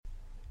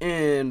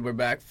And we're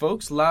back,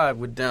 folks, live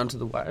with Down to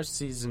the Wire,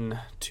 Season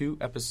 2,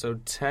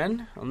 Episode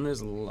 10, on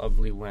this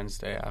lovely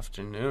Wednesday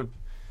afternoon.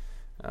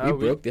 We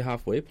broke the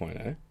halfway point,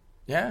 eh?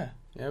 Yeah,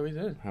 we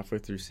did. Halfway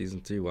through Season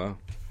 2, wow.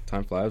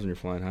 Time flies when you're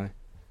flying high.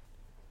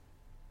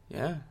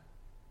 Yeah.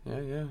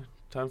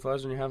 Time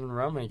flies when you're having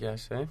rum, I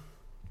guess, eh?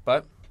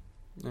 But,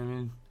 I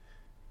mean,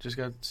 just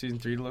got Season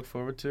 3 to look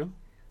forward to.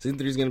 Season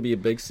 3 is going to be a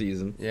big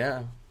season.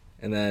 Yeah.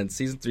 And then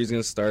Season 3 is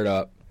going to start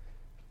up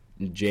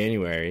in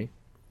January.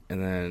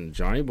 And then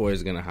Johnny Boy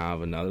is going to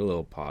have another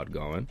little pod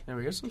going. Yeah,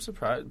 we got some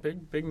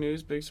big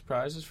news, big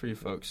surprises for you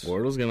folks.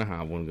 Wardle's going to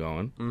have one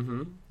going.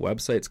 Mm-hmm.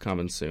 Website's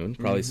coming soon,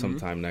 probably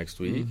sometime next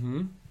week.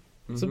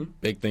 Some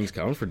big things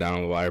coming for Down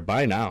on the Wire.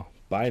 Buy now.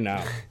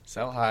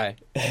 Sell high.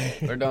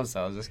 Or don't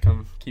sell. Just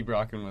keep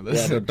rocking with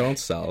us. Yeah, don't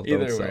sell.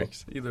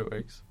 Either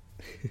works.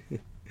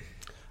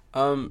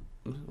 Well,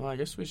 I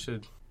guess we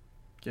should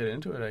get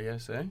into it, I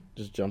guess, eh?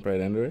 Just jump right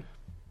into it?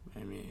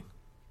 I mean,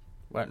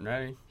 wet and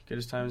ready. Good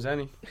as time as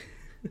any.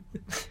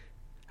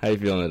 How you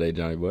feeling today,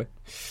 Johnny Boy?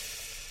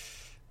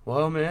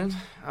 Well, man,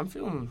 I'm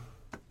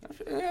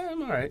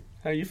all right.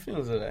 How you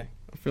feeling today?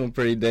 I'm feeling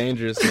pretty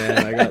dangerous, man.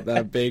 I got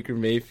that Baker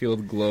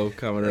Mayfield glow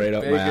coming right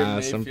up my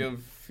ass. Baker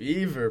Mayfield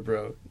fever,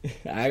 bro.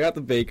 I got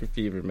the Baker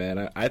fever,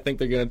 man. I think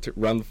they're going to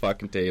run the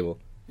fucking table.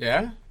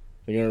 Yeah?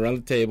 They're going to run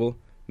the table,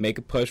 make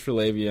a push for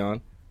Le'Veon.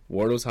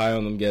 Wardle's high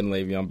on them getting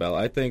Le'Veon Bell.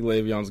 I think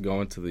Le'Veon's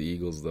going to the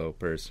Eagles, though,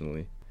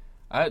 personally.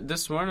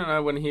 This morning,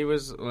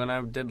 when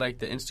I did like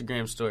the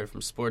Instagram story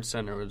from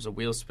SportsCenter, where it was a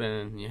wheel spin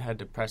and you had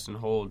to press and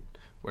hold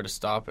where to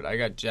stop it, I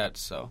got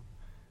Jets. So,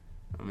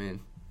 I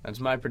mean,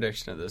 that's my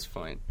prediction at this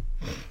point.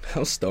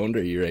 How stoned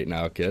are you right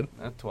now, kid?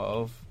 At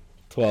 12.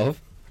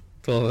 12?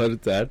 12 out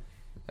of 10?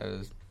 That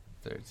is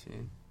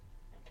 13.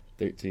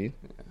 13?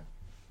 Yeah.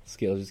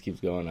 Scale just keeps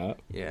going up.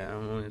 Yeah,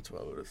 I'm only a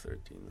 12 out of 13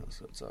 though,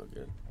 so it's all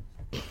good.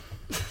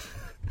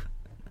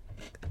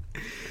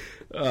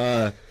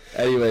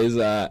 Anyways,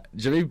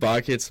 Jimmy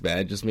Buckets,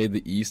 man, just made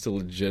the East a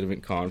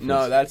legitimate conference.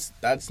 No,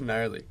 that's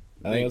gnarly.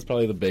 I think that's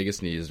probably the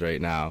biggest news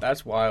right now.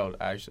 That's wild,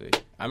 actually.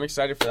 I'm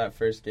excited for that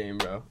first game,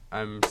 bro.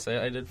 I'm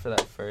excited for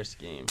that first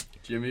game.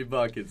 Jimmy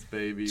Buckets,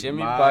 baby.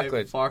 Jimmy My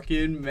Buckets.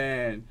 fucking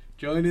man.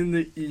 Joining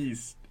the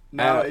East.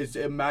 Now, it's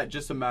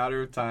just a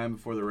matter of time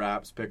before the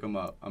Raps pick him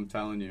up. I'm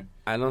telling you.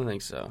 I don't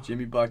think so.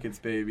 Jimmy Buckets,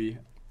 baby.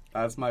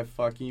 That's my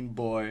fucking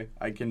boy.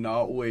 I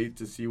cannot wait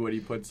to see what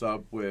he puts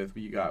up with.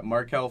 You got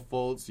Markelle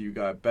Fultz, you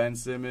got Ben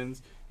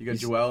Simmons, you got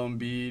Joel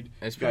Embiid,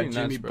 you got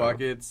Jimmy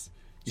Buckets.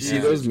 You see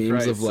those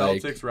memes of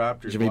like Celtics,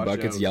 Raptors, Jimmy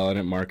Buckets out. yelling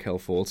at Markelle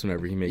Fultz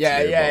whenever he makes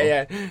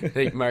Yeah.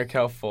 Like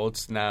Markelle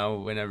Fultz now,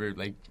 whenever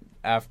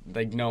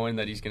after knowing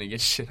that he's gonna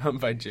get shit on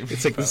by Jimmy.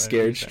 It's like the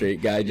scared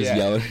straight guy just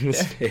yelling in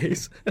his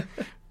face.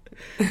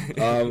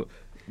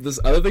 There's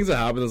other things that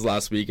happened this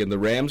last week, and the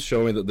Rams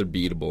show me that they're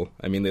beatable.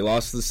 I mean, they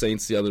lost to the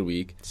Saints the other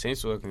week.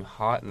 Saints were looking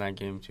hot in that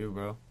game too,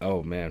 bro.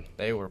 Oh man,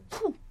 they were.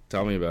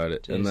 Tell me about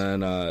it. Jeez. And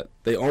then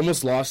they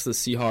almost lost to the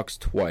Seahawks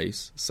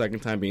twice, second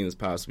time being this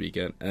past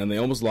weekend, and they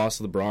almost lost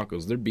to the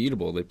Broncos. They're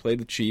beatable. They play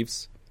the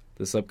Chiefs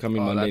this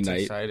upcoming Monday that's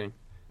night. Exciting.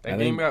 That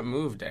game got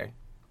moved, eh?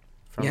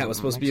 Yeah, it was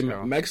supposed to be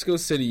in Mexico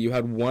City. You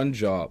had one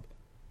job,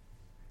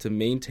 to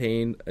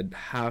maintain a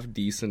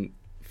half-decent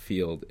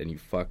field, and you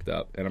fucked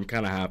up. And I'm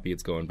kind of happy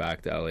it's going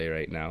back to LA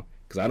right now,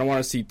 because I don't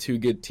want to see two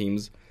good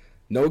teams.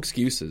 No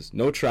excuses.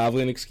 No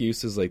traveling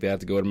excuses, like they had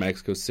to go to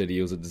Mexico City.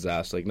 It was a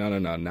disaster. Like, no.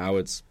 Now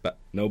it's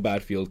no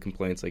bad field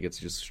complaints. Like, it's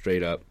just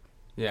straight up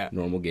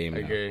normal game now.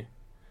 I agree.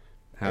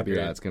 Happy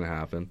that's going to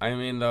happen. I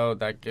mean, though,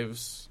 that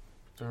gives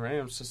the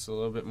Rams just a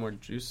little bit more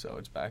juice, though.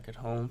 It's back at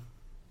home,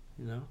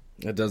 you know?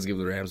 That does give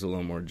the Rams a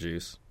little more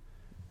juice.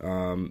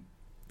 Kind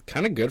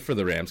of good for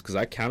the Rams, because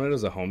I count it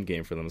as a home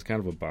game for them. It's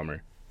kind of a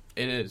bummer.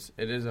 It is.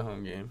 It is a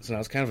home game. So now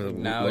it's kind of a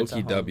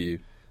low-key W.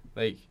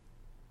 Like,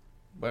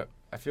 but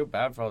I feel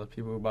bad for all the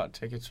people who bought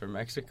tickets for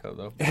Mexico,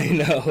 though. I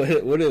know.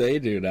 What do they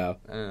do now?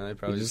 I don't know. They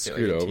probably just get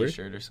screwed like a over?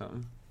 T-shirt or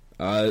something.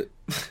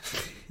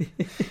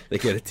 They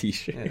get a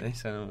T-shirt. Yeah, they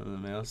sent them in the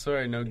mail.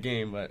 Sorry, no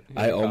game, but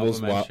I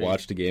almost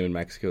watched a game in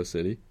Mexico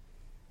City.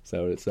 Is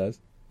that what it says?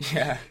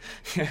 Yeah.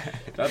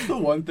 That's the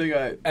one thing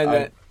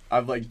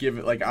I've like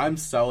given, like, I'm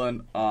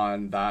selling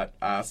on that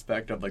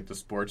aspect of like the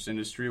sports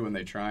industry when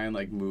they try and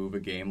like move a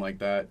game like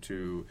that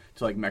to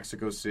like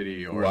Mexico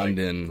City or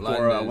London.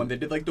 Or when they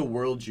did like the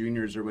World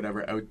Juniors or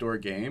whatever outdoor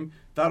game,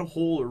 that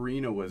whole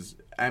arena was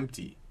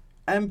empty,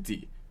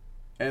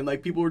 and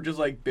like people were just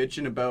like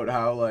bitching about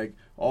how like,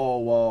 oh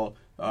well,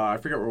 I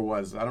forget where it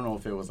was. I don't know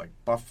if it was like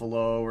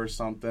Buffalo or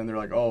something. They're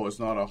like, oh, it's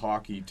not a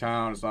hockey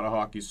town, it's not a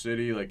hockey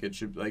city. Like, it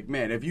should, like,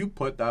 man, if you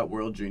put that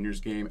World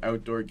Juniors game,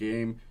 outdoor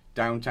game,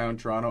 downtown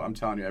Toronto, I'm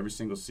telling you, every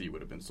single seat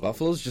would have been sold.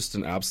 Buffalo's just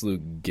an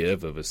absolute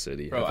give of a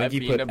city. Bro, I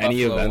think you put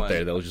any event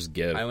there, they'll just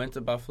give. I went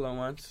to Buffalo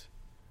once.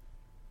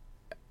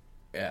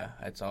 Yeah,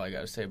 that's all I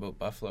got to say about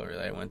Buffalo,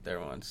 really. I went there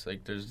once.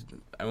 Like,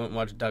 I went and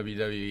watched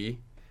WWE.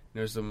 It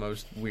was the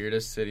most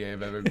weirdest city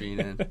I've ever been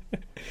in.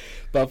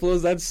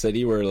 Buffalo's that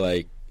city where,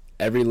 like,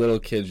 every little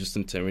kid's just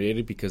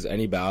intimidated because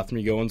any bathroom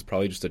you go in is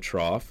probably just a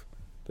trough.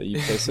 that you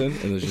piss in,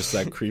 and there's just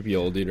that creepy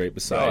old dude right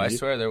beside you. I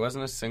swear there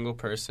wasn't a single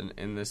person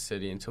in this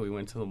city until we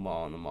went to the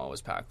mall, and the mall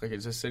was packed. Like,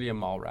 it's a city of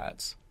mall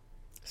rats.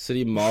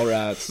 City of mall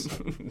rats.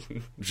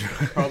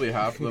 Probably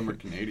half of them are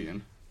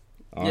Canadian.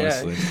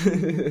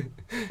 Honestly.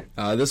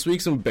 Yeah. This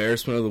week's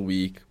embarrassment of the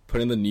week,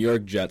 putting the New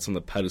York Jets on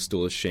the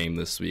pedestal of shame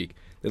this week.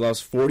 They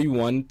lost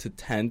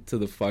 41-10 to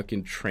the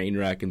fucking train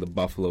wreck in the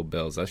Buffalo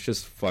Bills. That's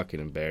just fucking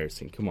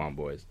embarrassing. Come on,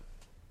 boys.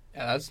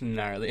 Yeah, that's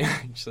gnarly,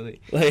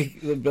 actually. Like,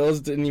 the Bills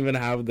didn't even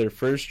have their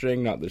first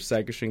string, not their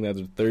second string. They had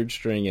their third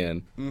string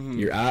in. Mm-hmm.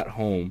 You're at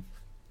home.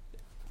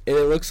 And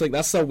it looks like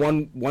that's the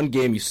one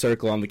game you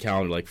circle on the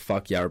calendar, like,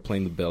 fuck yeah, we're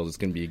playing the Bills. It's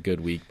going to be a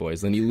good week,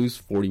 boys. Then you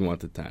lose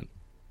 41-10.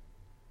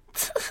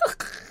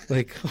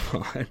 Like,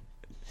 come on.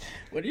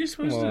 What are you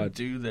supposed to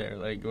do there?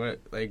 Like,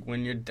 what? Like,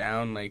 when you're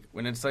down, like,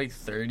 when it's like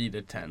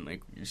 30-10,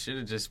 like, you should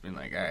have just been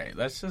like, all right,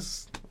 let's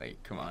just,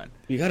 like, come on.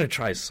 You got to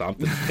try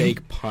something.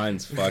 Fake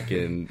punts,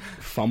 fucking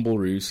fumble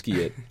Rooski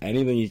it.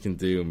 Anything you can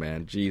do,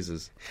 man.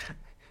 Jesus.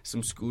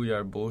 Some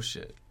schoolyard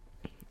bullshit.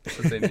 That's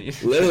what they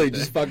need. Literally,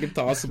 just fucking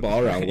toss the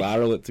ball around,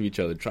 lateral it to each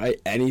other. Try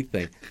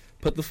anything.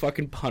 Put the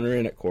fucking punter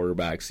in at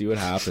quarterback. See what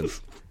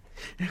happens.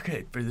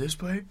 Okay, for this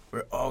play,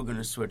 we're all going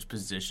to switch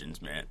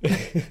positions, man.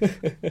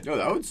 Yo,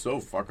 that would so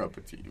fuck up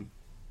a team.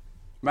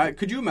 Matt,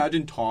 could you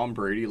imagine Tom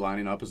Brady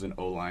lining up as an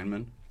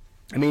O-lineman?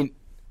 I mean...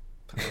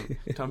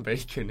 Tom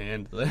Brady couldn't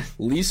handle it.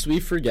 Least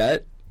we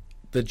forget,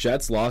 the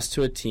Jets lost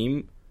to a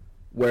team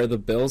where the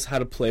Bills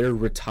had a player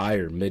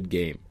retire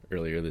mid-game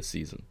earlier this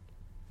season.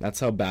 That's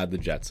how bad the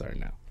Jets are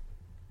now.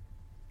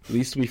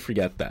 Least we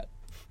forget that.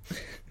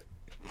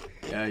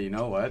 Yeah, you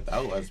know what?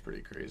 That was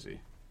pretty crazy.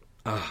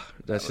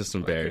 That's just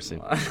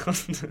embarrassing.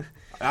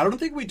 I don't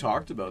think we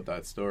talked about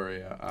that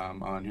story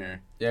on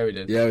here. Yeah, we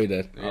did. Yeah, we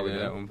did. We did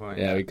at one point.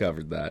 Yeah, we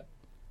covered that.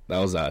 That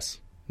was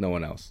us. No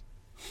one else.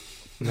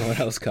 No one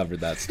else covered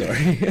that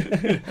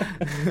story.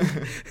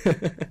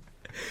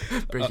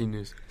 Breaking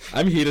news.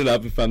 I'm heated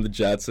up if I'm the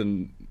Jets,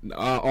 and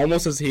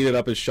almost as heated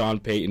up as Sean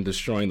Payton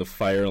destroying the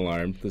fire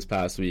alarm this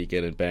past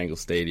weekend at Bengal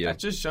Stadium. That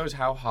just shows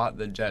how hot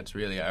the Jets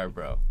really are,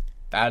 bro.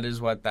 That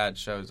is what that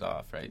shows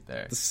off right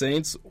there. The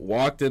Saints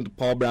walked into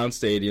Paul Brown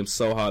Stadium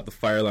so hot the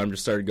fire alarm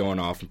just started going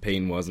off and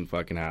Payton wasn't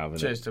fucking having it.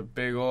 Just a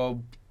big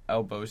old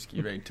elbow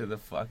ski right to the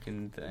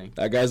fucking thing.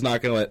 That guy's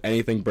not going to let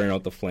anything burn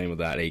out the flame of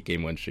that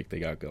 8-game win streak they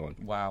got going.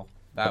 Wow.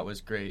 That was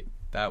great.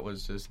 That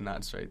was just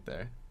nuts right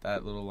there.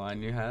 That little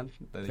line you had.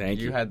 Thank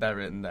you. You had that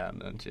written down,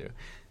 don't you?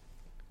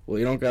 Well,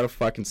 you don't got to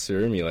fucking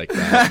sue me like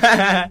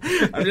that.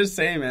 I'm just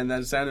saying, man.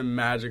 That sounded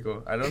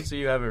magical. I don't see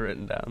you have it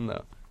written down,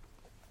 though.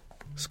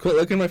 Just quit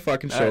looking at my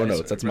fucking show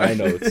notes. That's my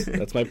notes.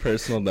 That's my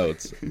personal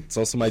notes. It's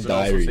also my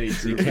diary. Also say you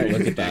Drew can't Brees'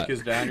 look at that. dick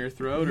is down your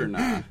throat or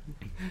not?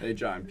 Hey,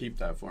 John, peep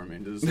that for me.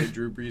 Does it say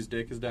Drew Brees'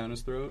 dick is down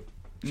his throat?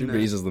 Drew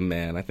Brees is the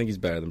man. I think he's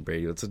better than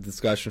Brady. It's a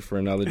discussion for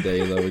another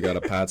day, though. We got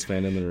a Pats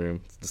fan in the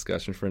room. It's a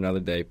discussion for another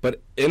day.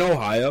 But in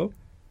Ohio,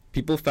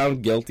 people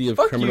found guilty of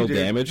criminal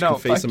damage can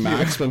face a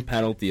maximum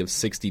penalty of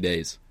 60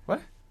 days.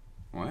 What?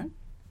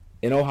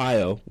 In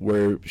Ohio,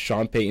 where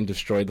Sean Payton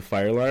destroyed the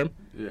fire alarm,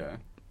 yeah.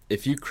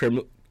 If you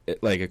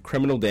a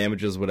criminal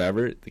damages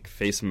whatever, they could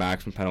face a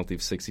maximum penalty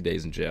of 60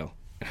 days in jail,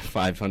 and a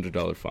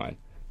 $500 fine.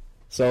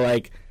 So,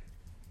 like,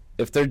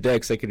 if they're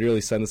dicks, they could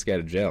really send this guy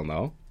to jail,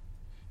 no?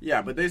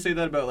 Yeah, but they say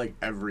that about, like,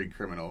 every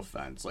criminal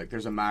offense. Like,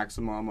 there's a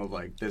maximum of,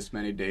 like, this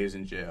many days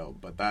in jail,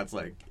 but that's,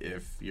 like,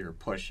 if you're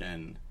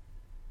pushing...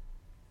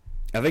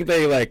 I think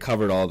they, like,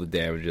 covered all the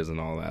damages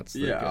and all that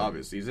stuff. Yeah,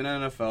 obviously. He's an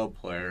NFL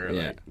player.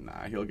 Yeah. Like,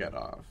 nah, he'll get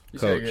off.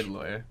 He's a good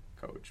lawyer.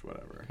 Coach,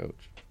 whatever.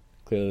 Coach.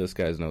 Clearly this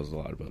guy knows a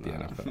lot about the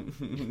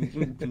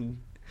NFL.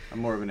 I'm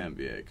more of an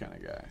NBA kind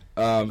of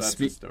guy.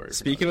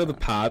 Speaking of the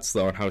Pats,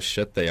 though, and how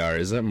shit they are,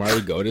 isn't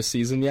Marty Gotis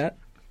season yet?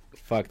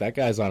 Fuck, that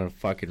guy's on a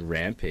fucking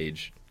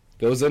rampage.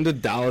 Goes into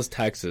Dallas,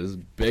 Texas,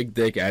 big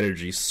dick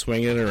energy,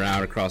 swinging it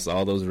around across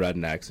all those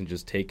rednecks and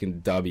just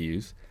taking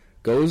W's.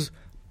 Goes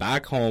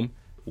back home,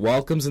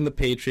 welcomes in the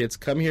Patriots.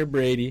 Come here,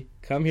 Brady.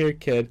 Come here,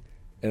 kid.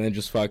 And then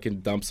just fucking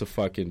dumps a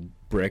fucking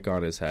brick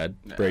on his head.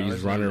 Yeah,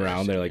 Brady's running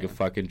around there like a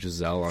fucking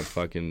Giselle on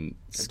fucking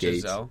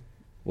skates. Giselle?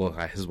 Well,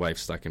 his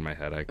wife's stuck in my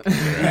head.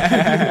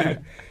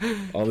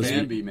 All this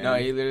Bambi, man. No,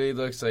 he literally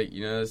looks like,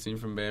 you know that scene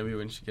from Bambi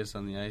when she gets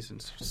on the ice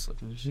and starts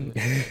slipping shit?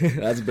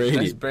 That's Brady.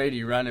 That's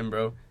Brady running,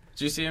 bro.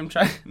 Did you see him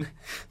trying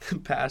to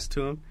pass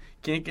to him?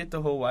 Can't get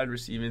the whole wide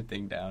receiving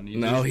thing down.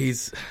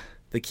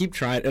 They keep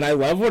trying. And I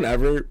love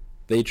whenever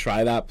they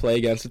try that play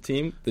against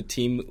the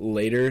team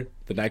later,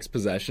 the next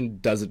possession,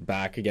 does it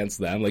back against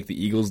them, like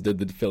the Eagles did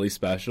the Philly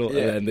special,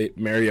 and then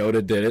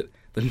Mariota did it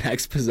the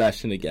next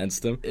possession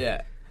against them.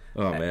 Yeah.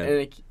 Oh, man. And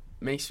it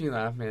makes me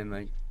laugh, man.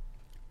 Like,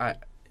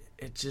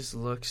 it just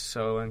looks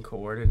so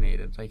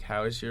uncoordinated. Like,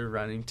 how is your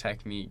running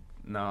technique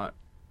not,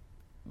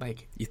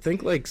 like... You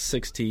think, like,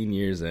 16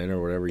 years in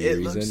or whatever year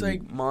he's in. It looks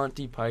like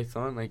Monty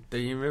Python. Like,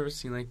 you ever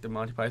seen, like, the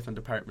Monty Python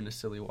Department of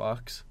Silly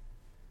Walks?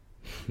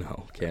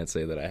 No, can't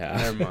say that I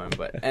have. Never mind,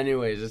 but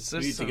anyways, it's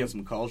just you need to get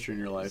some culture in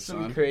your life,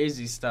 some son.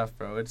 Crazy stuff,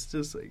 bro. It's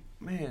just like,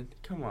 man,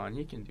 come on,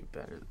 you can do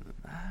better than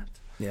that.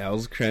 Yeah, I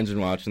was cringing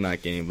watching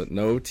that game, but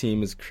no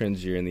team is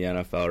cringier in the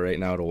NFL right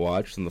now to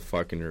watch than the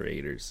fucking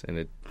Raiders. And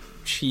it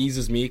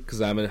cheeses me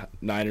because I'm a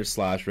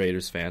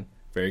Niners/Raiders fan.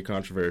 Very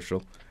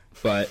controversial.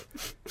 But,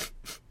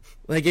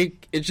 like,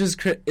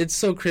 it's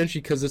so cringy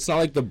because it's not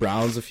like the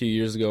Browns a few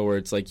years ago where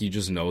it's like you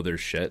just know they're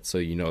shit, so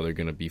you know they're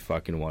going to be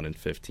fucking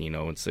 1-15,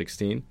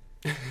 0-16.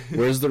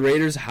 Whereas the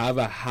Raiders have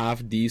a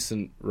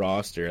half-decent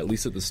roster, at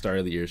least at the start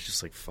of the year. It's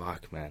just like,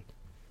 fuck, man.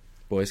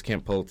 Boys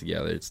can't pull it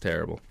together. It's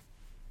terrible.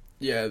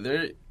 Yeah,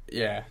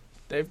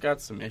 they've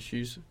got some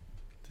issues,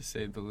 to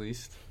say the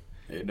least.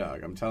 Hey,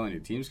 dog, I'm telling you,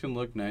 teams can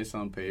look nice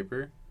on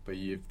paper, but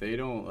if they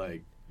don't,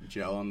 like,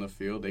 gel on the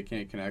field, they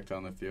can't connect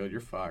on the field,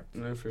 you're fucked.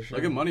 No, for sure.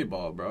 Look at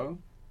Moneyball, bro.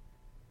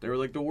 They were,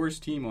 like, the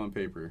worst team on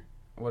paper.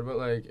 What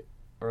about,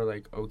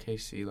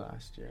 OKC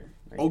last year?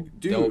 Like,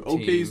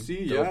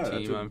 OKC, yeah.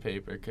 Team on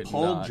paper could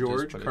Paul not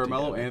George, just put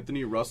Carmelo it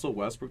Anthony, Russell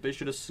Westbrook, they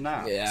should have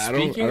snapped. Yeah, I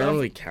don't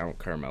really count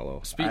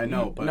Carmelo. I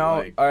know, but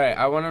all right,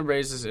 I want to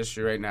raise this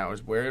issue right now,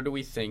 is where do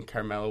we think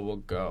Carmelo will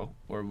go,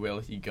 or will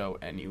he go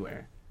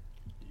anywhere?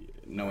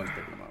 No one's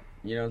picking him up.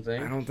 You don't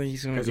think? I don't think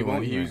he's going to go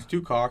Because anywhere. he's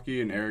too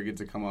cocky and arrogant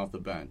to come off the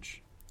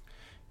bench.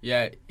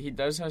 Yeah, he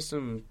does have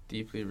some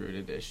deeply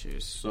rooted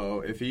issues.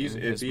 So if he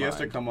has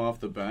to come off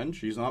the bench,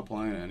 he's not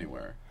playing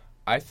anywhere.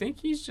 I think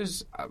he's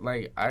just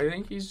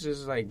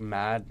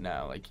mad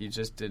now. Like, he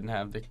just didn't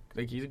have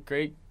he's a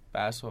great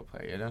basketball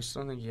player. I just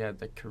don't think he had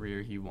the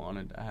career he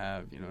wanted to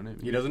have. You know what I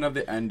mean? He doesn't have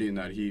the ending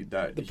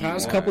the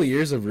past couple of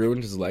years have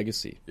ruined his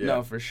legacy. Yeah.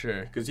 No, for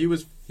sure. Because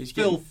he's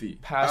filthy.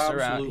 Passed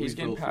around. He's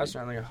getting passed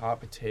around like a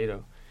hot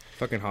potato.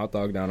 Fucking hot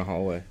dog down a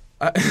hallway.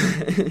 I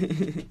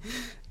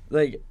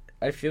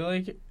feel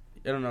like,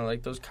 I don't know,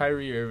 like those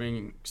Kyrie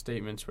Irving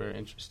statements were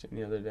interesting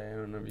the other day. I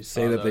don't know if you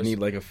saw that those. They need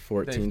like a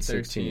 14,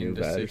 16-year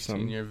vet or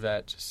something. 16-year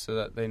vet, just so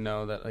that they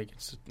know that like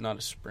it's not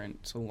a sprint,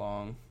 it's a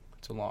long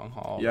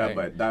haul. Yeah, right?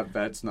 But that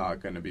vet's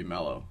not going to be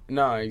mellow.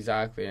 No,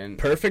 exactly. And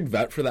perfect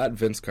vet for that,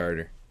 Vince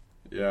Carter.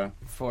 Yeah.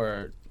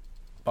 For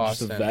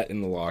Boston. Just a vet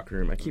in the locker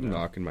room. I keep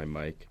knocking my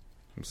mic.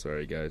 I'm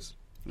sorry, guys.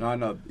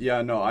 No.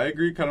 Yeah, no, I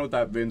agree kind of with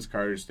that Vince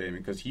Carter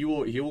statement because he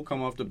will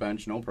come off the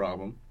bench, no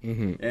problem.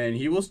 Mm-hmm. And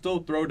he will still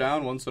throw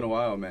down once in a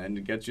while, man,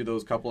 to get you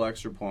those couple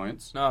extra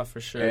points. No, for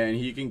sure. And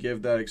he can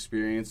give that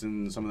experience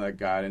and some of that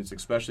guidance,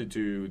 especially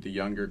to the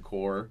younger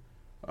core,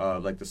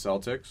 like the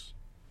Celtics.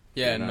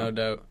 Yeah, no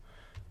doubt.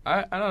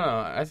 I don't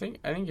know. I think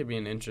it'd be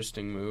an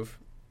interesting move,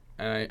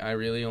 and I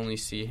really only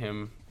see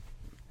him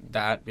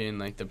that being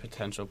like the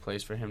potential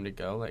place for him to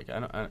go. Like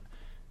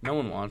no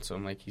one wants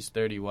him. Like he's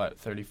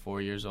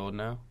 34 years old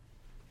now.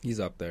 He's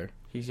up there.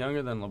 He's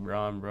younger than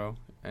LeBron, bro,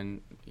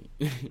 and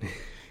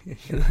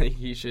like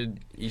he should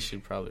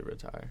probably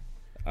retire.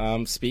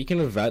 Speaking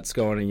of vets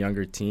going to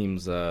younger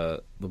teams,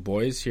 the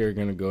boys here are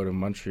going to go to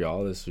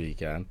Montreal this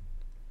weekend.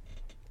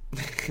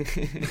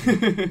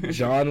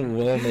 John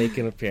will make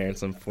an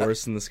appearance. I'm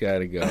forcing this guy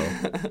to go.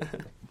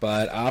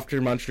 But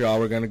after Montreal,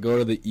 we're going to go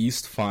to the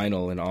East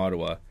Final in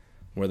Ottawa,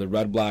 where the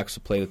Red Blacks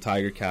will play the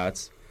Tiger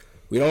Cats.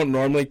 We don't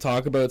normally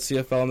talk about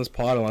CFL on this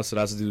pod unless it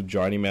has to do with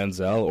Johnny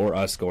Manziel or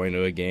us going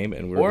to a game.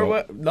 And we're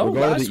going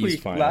to the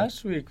East Final.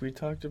 Last week we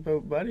talked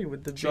about Buddy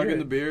with the chugging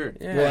the beer.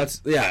 Yeah. Well,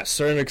 that's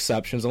certain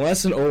exceptions.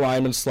 Unless an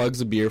O-lineman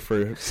slugs a beer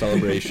for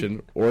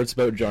celebration, or it's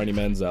about Johnny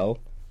Manziel.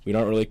 We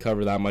don't really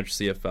cover that much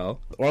CFL.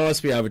 Or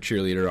unless we have a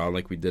cheerleader on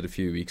like we did a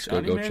few weeks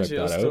ago. Go check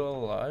that out. Johnny Manziel's still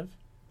alive?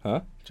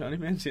 Huh? Johnny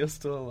Manziel's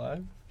still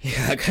alive?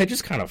 Yeah, that guy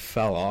just kind of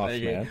fell off, man.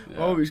 Yeah.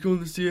 Oh, he's going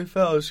to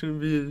CFL. It's going to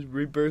be his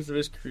rebirth of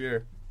his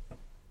career.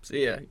 So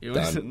yeah, he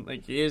wasn't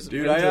like he is.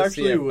 Dude, I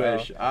actually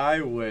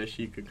wish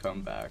he could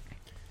come back.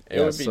 It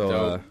would be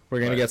dope.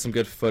 We're gonna get some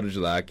good footage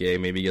of that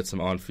game. Maybe get some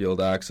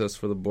on-field access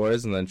for the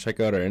boys, and then check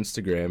out our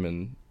Instagram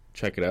and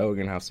check it out. We're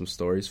gonna have some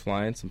stories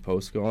flying, some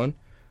posts going.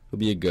 It'll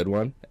be a good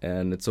one,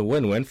 and it's a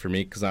win-win for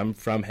me because I'm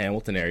from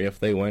Hamilton area. If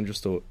they win,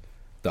 just a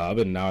dub,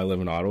 and now I live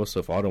in Ottawa,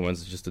 so if Ottawa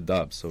wins, it's just a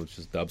dub. So it's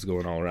just dubs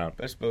going all around.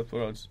 Best of both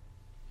worlds.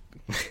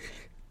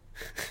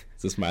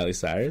 Is this Miley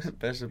Cyrus?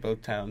 Best of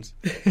both towns.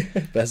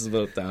 Best of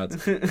both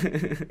towns. All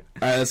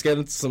right, let's get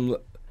into some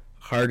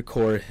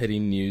hardcore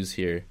hitting news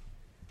here.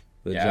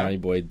 The Johnny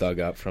boy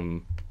dug up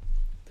from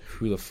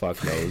who the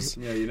fuck knows.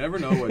 Yeah, you never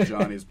know what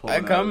Johnny's pulling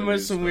out. I come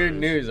with some weird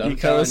news. You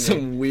come with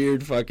some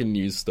weird fucking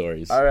news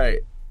stories. All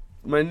right.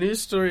 My news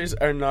stories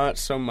are not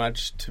so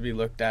much to be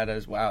looked at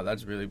as, wow,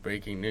 that's really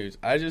breaking news.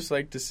 I just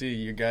like to see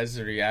you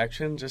guys'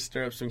 reaction, just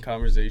stir up some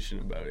conversation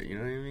about it, you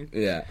know what I mean?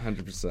 Yeah,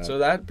 100%. So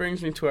that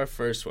brings me to our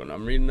first one.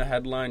 I'm reading the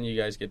headline,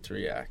 you guys get to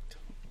react.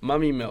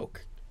 Mummy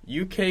milk.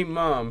 UK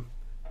mom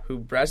who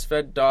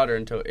breastfed daughter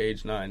until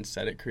age 9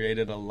 said it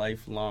created a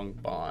lifelong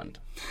bond.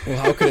 Well,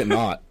 how could it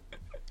not?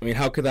 I mean,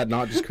 how could that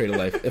not just create a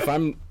life?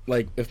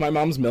 If my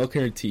mom's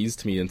milking her teas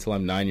to me until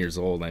I'm 9 years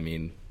old, I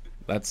mean...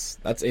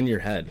 That's in your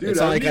head. Dude,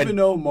 I didn't even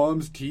know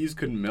mom's teas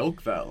could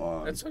milk that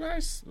long. That's what I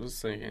was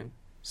thinking.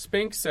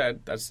 Spink said,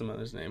 that's the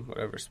mother's name,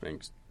 whatever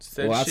Spink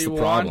said, well, she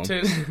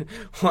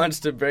wants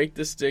to break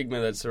the stigma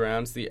that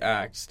surrounds the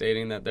act,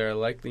 stating that there are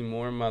likely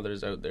more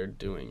mothers out there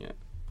doing it.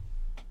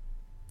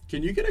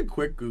 Can you get a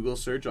quick Google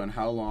search on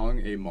how long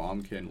a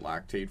mom can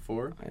lactate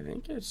for? I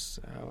think it's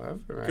however.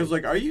 Because,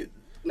 like, are you...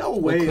 No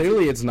Well, way.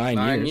 clearly it's 9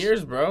 years. 9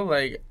 years, bro.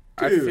 Like,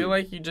 Dude. I feel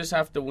like you just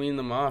have to wean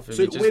them off. If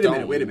So, you just wait a don't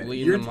minute, wait a minute.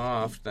 wean You're them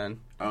off,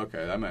 then...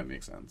 Okay, that might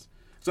make sense.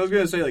 So I was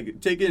going to say,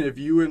 like, take in if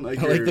you and, like,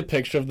 I like the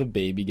picture of the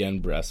baby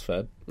getting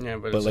breastfed. Yeah,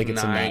 but Like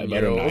it's about a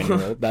 9-year-old.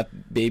 9-year-old.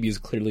 That baby is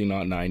clearly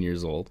not 9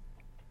 years old.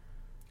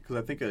 Because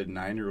I think a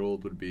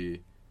 9-year-old would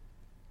be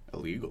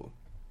illegal.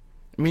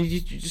 I mean, you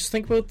just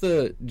think about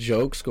the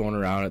jokes going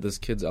around at this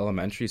kid's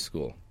elementary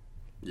school.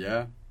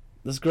 Yeah.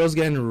 This girl's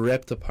getting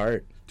ripped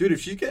apart. Dude, if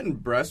she's getting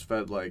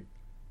breastfed, like,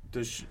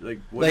 does she, like...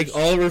 What Like,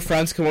 all of her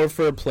friends come over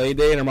for a play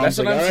day, and her mom's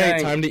That's like, what all I'm right,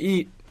 saying. time to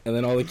eat. And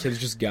then all the kids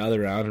just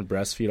gather around and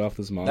breastfeed off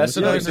this mom. That's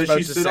what Yeah, I like, was does about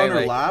she to sit say, on her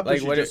like- lap like or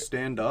she what just it-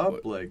 stand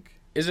up? Like...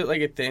 Is it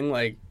like a thing,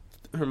 like,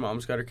 her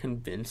mom's got her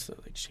convinced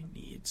that, like, she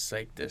needs,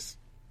 like, this...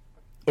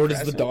 Or does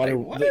the Breastfed, daughter...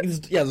 like, what?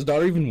 does the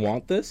daughter even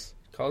want this?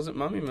 Calls it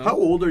mummy milk. How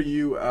old are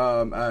you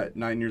at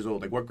 9 years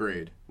old? Like, what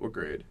grade? What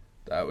grade?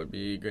 That would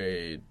be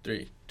grade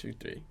 3. 2,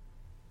 3.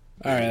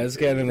 All right, let's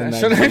get into the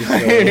That's next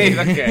what I mean.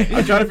 story. Okay.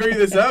 I'm trying to figure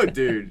this out,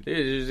 dude. Dude,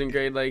 she was in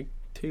grade, like,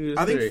 2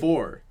 to I 3. think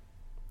 4.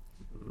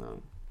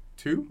 No.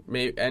 2?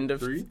 Maybe end of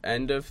 3?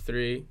 End of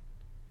 3.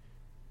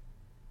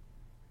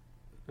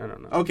 I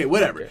don't know. Okay,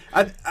 whatever.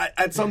 Okay.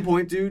 At some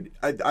point, dude,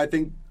 I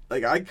think,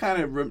 like, I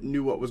kind of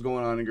knew what was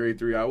going on in grade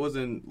 3. I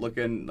wasn't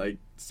looking, like,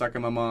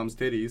 sucking my mom's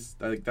titties.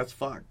 Like, that's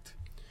fucked.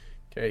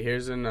 Okay,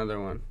 here's another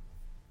one.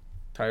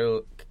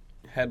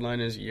 Headline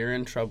is "You're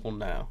in trouble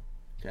now."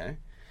 Okay,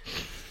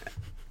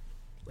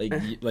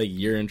 Like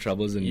you're in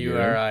trouble as in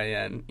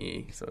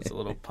URINE. So it's a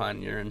little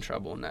pun. You're in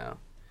trouble now.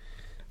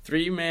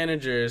 3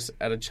 managers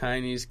at a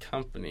Chinese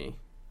company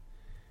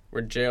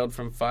were jailed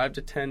from 5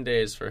 to 10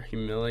 days for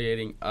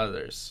humiliating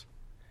others.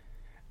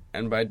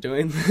 And by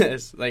doing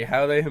this, like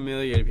how they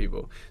humiliate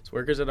people, it's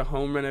workers at a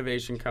home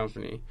renovation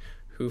company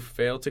who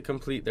fail to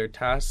complete their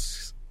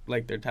tasks,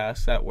 like their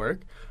tasks at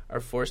work, are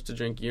forced to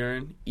drink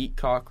urine, eat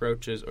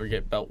cockroaches, or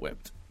get belt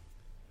whipped.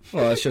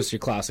 Well, that's just your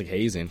classic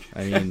hazing.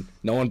 I mean,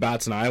 no one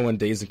bats an eye when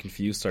Dazed and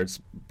Confused starts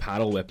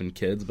paddle whipping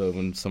kids, but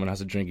when someone has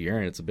to drink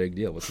urine, it's a big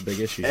deal. What's the big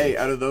issue? Hey,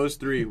 out of those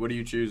 3, what are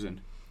you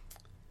choosing?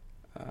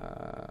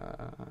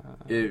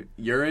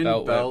 Urine,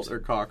 Belt belt, whipped. or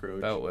cockroach?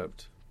 Belt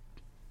whipped.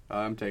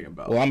 I'm taking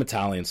belt. Well, I'm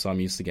Italian, so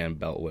I'm used to getting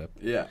belt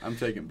whipped. Yeah, I'm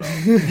taking belt.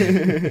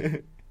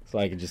 So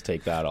I can just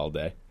take that all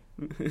day.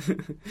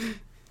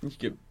 You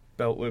get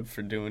belt whipped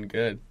for doing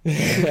good.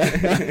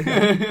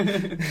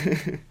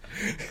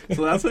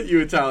 So that's what you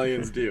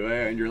Italians do,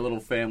 eh? In your little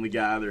family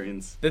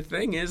gatherings. The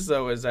thing is,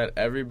 though, is that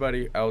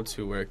everybody else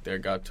who worked there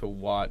got to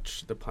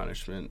watch the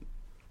punishment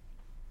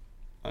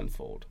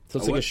unfold. So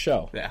it's Oh, like a what?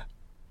 show. Yeah.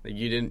 Like,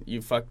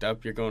 you fucked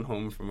up, you're going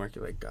home from work,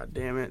 you're like, God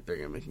damn it, they're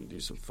gonna make me do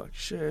some fuck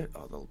shit.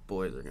 All the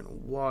boys are gonna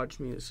watch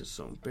me, this is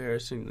so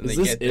embarrassing. And Is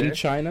they this get in there.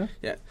 China?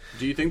 Yeah.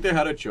 Do you think they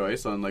had a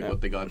choice on, like, Yeah.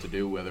 what they got to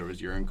do, whether it was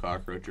urine,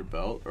 cockroach, or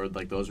belt? Or,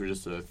 like, those were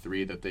just the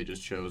 3 that they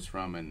just chose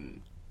from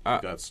and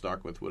got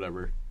stuck with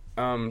whatever?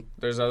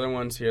 There's other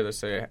ones here that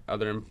say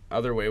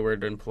other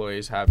wayward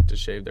employees have to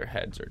shave their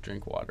heads or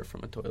drink water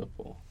from a toilet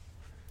bowl.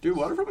 Dude,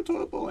 water from a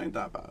toilet bowl ain't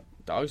that bad.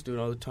 Dogs do it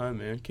all the time,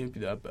 man. Can't be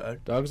that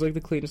bad. Dog's like the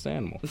cleanest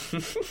animal.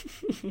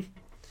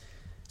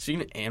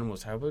 Speaking of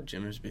animals, how about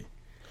Jimmersby?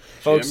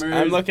 Folks,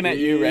 I'm looking at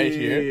you right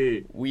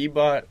here.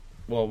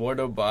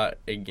 Wardo bought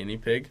a guinea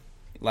pig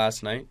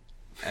last night,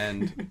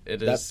 and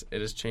it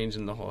is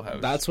changing the whole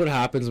house. That's what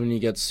happens when you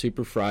get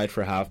super fried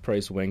for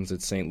half-price wings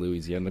at St.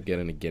 Louis. You end up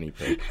getting a guinea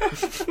pig.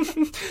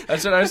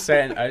 That's what I was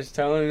saying. I was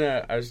talking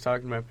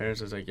to my parents.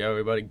 I was like, "Yo,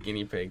 we bought a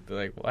guinea pig." They're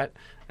like, "What?"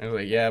 I was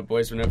like, "Yeah,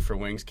 boys went out for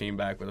wings, came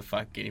back with a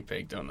fuck guinea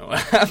pig." Don't know what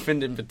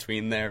happened in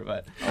between there,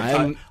 but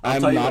I'm I'll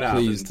tell you what not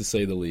pleased, happened. to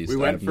say the least. We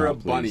went I'm for a not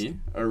pleased. bunny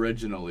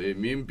originally.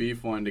 Me and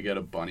Beef wanted to get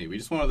a bunny. We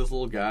just wanted this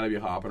little guy to be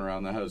hopping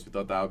around the house. We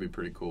thought that would be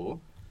pretty cool.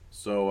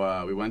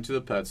 So we went to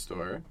the pet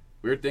store.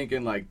 We were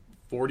thinking like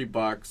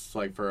 $40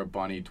 like for a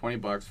bunny,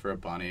 $20 for a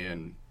bunny,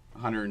 and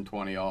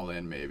 $120 all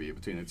in maybe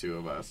between the two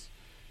of us.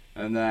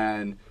 And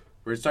then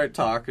we start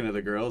talking to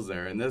the girls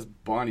there, and this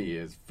bunny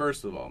is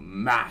first of all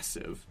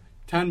massive.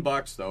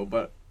 $10 though,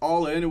 but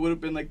all in it would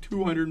have been like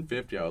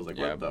 $250. I was like,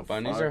 yeah, what the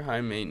bunnies fuck? are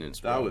high maintenance.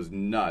 Bro. That was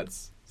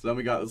nuts. So then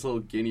we got this little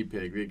guinea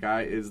pig. The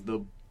guy is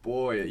the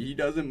boy. He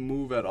doesn't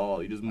move at all.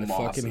 He just I mosses.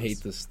 fucking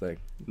hate this thing.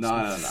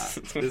 No.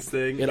 This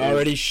thing. It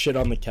already shit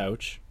on the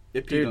couch.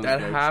 It peed Dude, on the that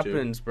couch,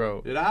 happens, too.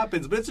 bro. It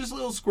happens, but it's just a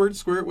little squirt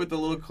with a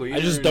little cleaner. I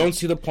just don't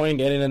see the point in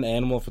getting an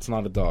animal if it's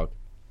not a dog.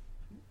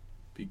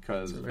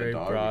 Because It's a a very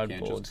dog broad, you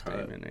can't bold just cut.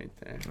 statement right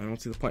there. I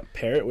don't see the point.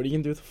 Parrot? What are you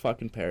going to do with a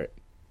fucking parrot?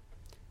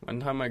 One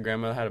time my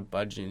grandmother had a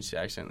budgie and she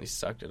accidentally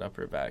sucked it up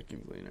her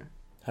vacuum cleaner.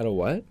 Had a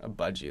what? A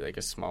budgie, like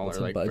a smaller What's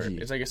a like budgie?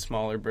 bird. It's like a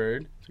smaller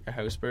bird. It's like a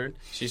house bird.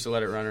 She used to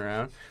let it run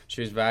around. She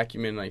was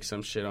vacuuming like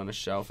some shit on a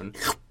shelf and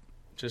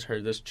just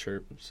heard this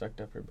chirp and sucked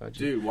up her budgie.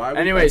 Dude, why would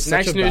Anyways, That's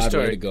next such a news bad way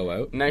story. to go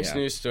out. Next Yeah.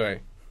 news story.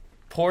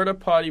 Porta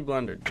potty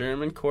blunder.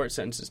 German court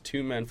sentences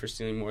 2 men for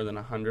stealing more than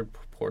 100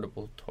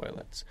 portable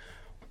toilets.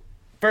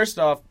 First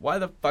off, why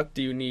the fuck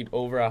do you need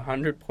over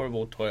 100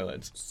 portable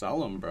toilets?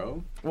 Sell them,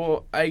 bro.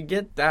 Well, I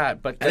get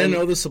that, but then... I didn't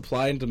know the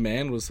supply and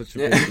demand was such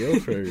a big deal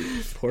for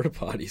porta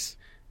potties.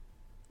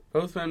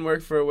 Both men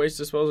work for a waste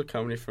disposal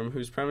company from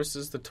whose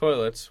premises the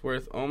toilets,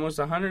 worth almost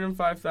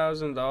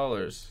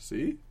 $105,000,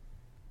 See?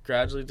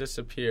 gradually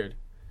disappeared.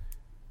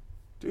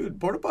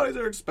 Dude, porta potties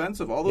are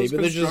expensive. All those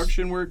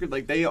construction workers,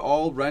 like, they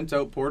all rent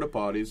out porta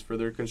potties for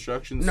their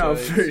construction sites. No,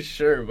 for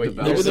sure. But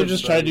maybe they're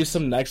just trying to do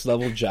some next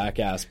level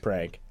jackass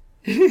prank.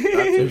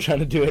 They're trying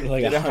to do it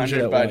like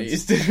 100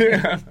 buddies. Just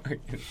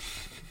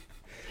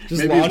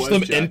maybe launch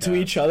them into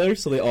each other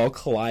so they all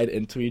collide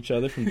into each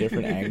other from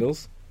different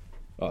angles.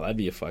 Oh, that'd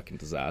be a fucking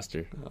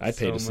disaster. I'd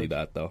pay to see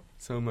that, though.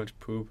 So much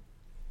poop.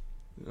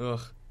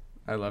 Ugh.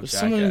 I love There's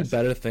jackass. so many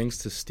better things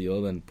to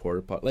steal than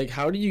porta potty. Like,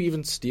 how do you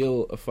even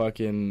steal a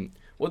fucking...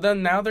 Well,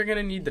 then now they're going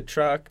to need the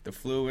truck, the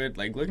fluid.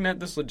 Like, looking at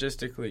this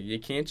logistically, you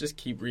can't just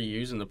keep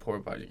reusing the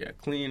porta potties. You got to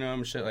clean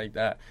them, shit like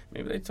that.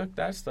 Maybe they took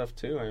that stuff,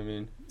 too. I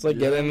mean... It's like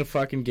getting a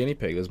fucking guinea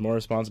pig. There's more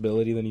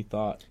responsibility than you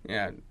thought.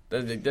 Yeah.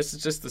 This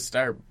is just the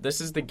start.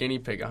 This is the guinea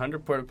pig.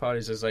 100 porta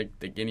potties is like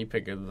the guinea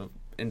pig of the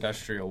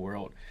industrial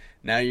world.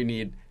 Now you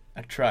need...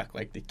 a truck,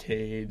 like the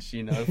cage,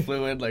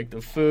 fluid, like the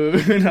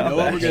food. You know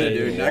what we're going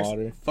to do next?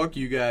 Fuck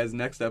you guys.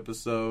 Next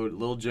episode,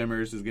 Lil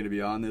Jimmers is going to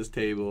be on this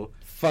table.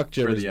 Fuck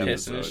Jimmers.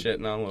 Pissing and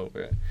shitting all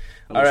over it.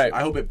 All right.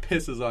 I hope it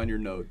pisses on your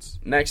notes.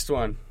 Next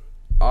one.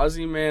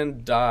 Aussie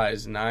man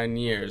dies 9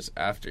 years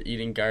after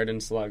eating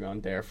garden slug on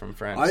dare from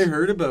friends. I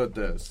heard about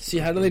this. See,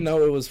 how do they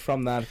know it was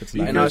from that if it's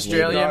 9 years An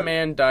Australian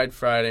man died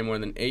Friday more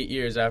than 8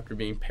 years after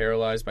being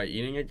paralyzed by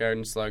eating a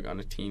garden slug on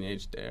a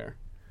teenage dare.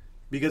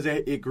 Because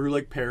it grew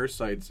like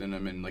parasites in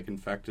him and like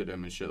infected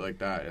him and shit like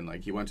that. And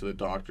like he went to the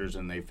doctors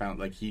and they found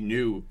like he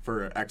knew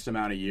for X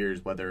amount of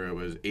years, whether it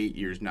was 8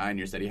 years, 9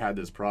 years, that he had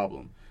this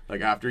problem.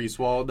 Like after he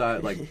swallowed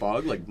that like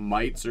bug, like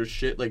mites or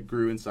shit like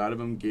grew inside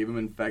of him, gave him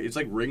infection. It's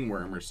like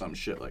ringworm or some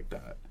shit like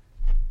that.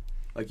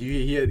 Like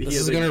he this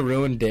is like, gonna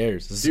ruin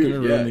dares. This is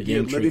gonna ruin the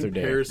game Truth or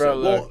Dare. Bro,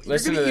 look,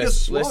 listen to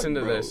this. Listen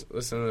to this.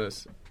 Listen to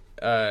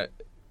this.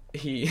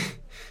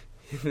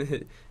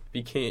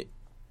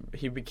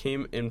 He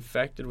became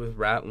infected with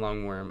rat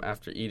lungworm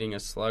after eating a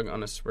slug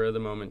on a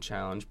spur-of-the-moment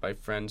challenge by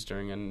friends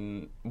during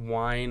a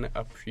wine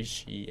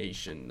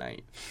appreciation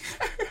night.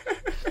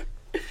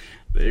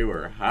 They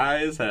were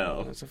high as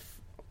hell.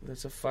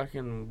 That's a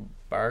fucking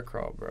bar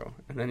crawl, bro.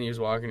 And then he was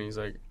walking, he's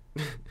like,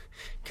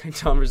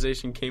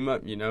 conversation came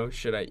up,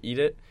 should I eat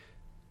it?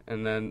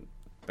 And then,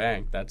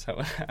 bang, that's how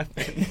it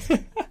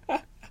happened.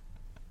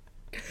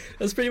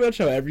 That's pretty much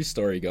how every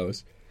story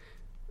goes.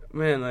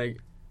 Man, like...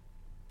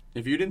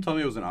 If you didn't tell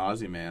me it was an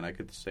Aussie man, I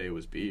could say it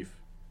was beef.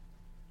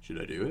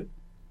 Should I do it?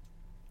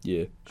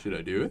 Yeah. Should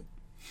I do it?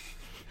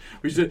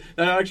 We should.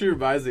 That actually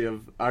reminds me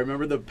of. I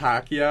remember the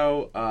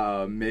Pacquiao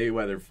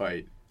Mayweather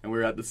fight, and we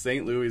were at the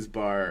St. Louis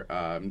bar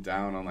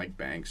down on like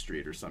Bank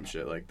Street or some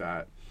shit like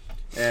that.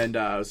 And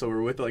so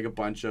we're with like a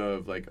bunch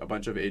of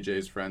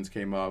AJ's friends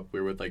came up.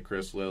 We were with like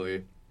Chris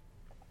Lilly,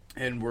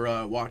 and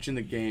we're watching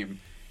the game.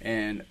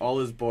 And all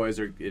his boys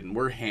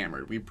we're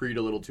hammered. We preed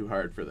a little too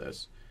hard for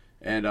this.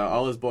 And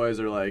all his boys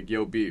are like,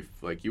 "Yo, beef,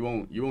 like you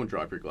won't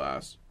drop your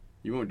glass,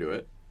 you won't do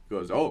it." He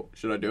goes, "Oh,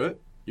 should I do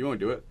it? You won't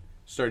do it."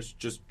 Starts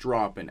just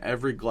dropping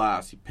every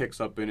glass he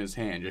picks up in his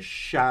hand, just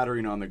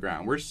shattering on the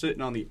ground. We're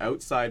sitting on the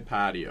outside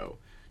patio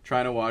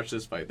trying to watch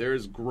this fight.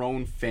 There's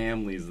grown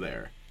families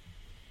there,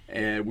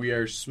 and we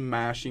are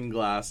smashing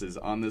glasses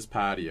on this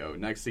patio.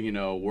 Next thing you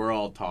know, we're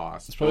all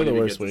tossed. It's probably the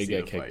worst way to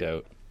get kicked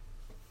out.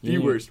 The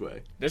worst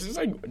way. This is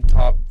like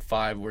top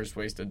 5 worst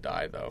ways to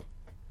die, though.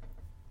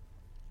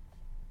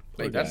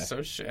 Like, that's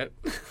so shit.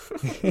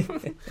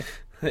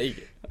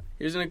 Like,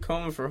 he was in a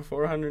coma for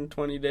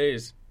 420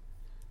 days.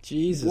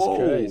 Jesus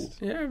Christ.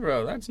 Yeah,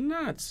 bro, that's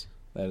nuts.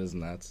 That is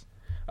nuts.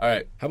 All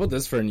right. How about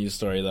this for a news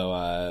story,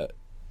 though?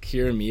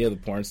 Kira Mia, the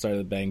porn star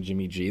that banged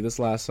Jimmy G this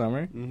last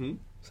summer,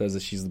 says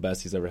that she's the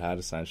best he's ever had,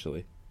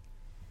 essentially.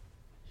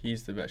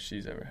 He's the best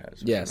she's ever had.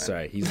 Yeah,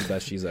 sorry. He's the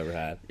best she's ever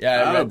had.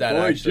 Yeah, I read that,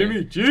 boy, actually.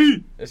 Jimmy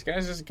G! This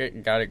guy's just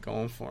got it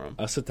going for him.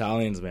 Us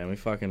Italians, man, we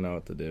fucking know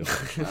what to do.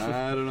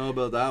 I don't know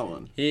about that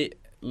one. He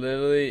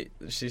literally,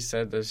 she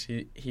said this,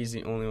 he's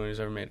the only one who's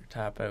ever made her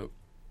tap out.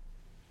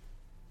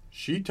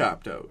 She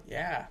tapped out.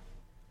 Yeah.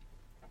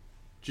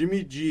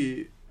 Jimmy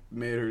G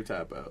made her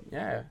tap out.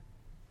 Yeah.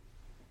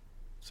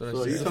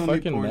 So he's a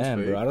fucking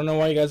man, bro. I don't know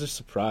why you guys are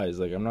surprised.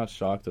 Like, I'm not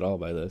shocked at all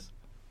by this.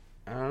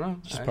 I don't know.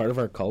 It's just part of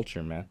our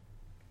culture, man.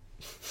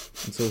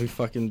 That's what we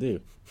fucking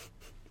do.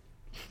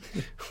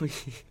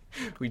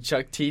 we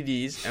chuck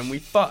TDs and we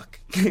fuck.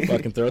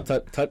 Fucking throw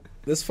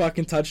this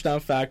fucking touchdown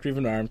factory of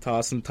an arm,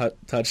 tossing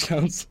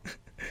touchdowns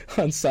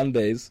on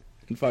Sundays,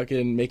 and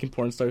fucking making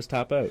porn stars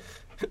tap out.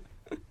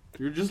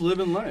 You're just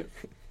living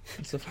life.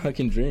 It's a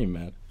fucking dream,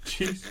 man.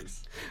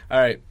 Jesus.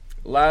 All right.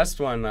 Last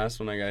one I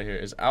got here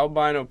is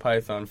albino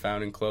python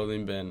found in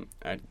clothing bin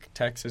at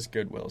Texas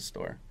Goodwill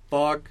store.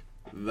 Fuck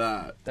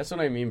that. That's what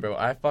I mean, bro.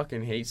 I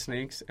fucking hate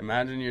snakes.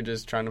 Imagine you're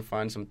just trying to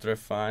find some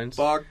thrift finds.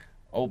 Fuck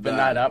Open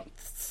that up.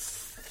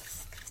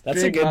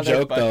 That's big a good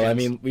joke, though. I motherfuckers.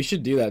 mean, we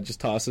should do that. Just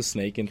toss a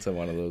snake into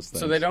one of those things.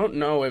 So they don't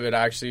know if it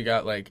actually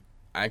got, like,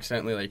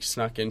 accidentally, like,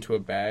 snuck into a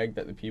bag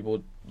that the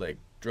people, like,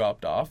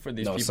 dropped off, or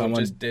these people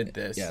just did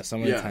this. Yeah,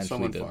 someone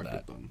intentionally did fucked that.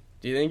 with them.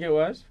 Do you think it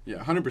was? Yeah,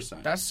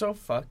 100%. That's so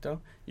fucked,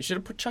 though. You should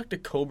have chucked a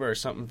cobra or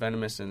something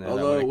venomous in there.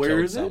 Although, that where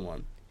killed is it?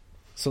 someone.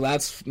 So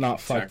that's not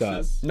fucked up.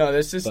 Texas? No,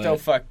 this is still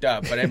But- fucked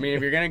up. But I mean,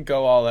 if you're gonna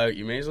go all out,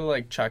 you may as well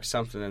like chuck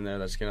something in there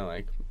that's gonna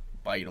like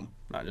bite them,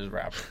 not just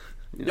wrap them.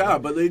 You know? Yeah,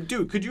 but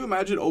dude, could you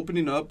imagine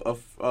opening up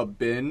a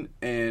bin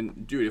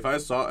and, dude, if I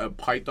saw a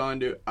python,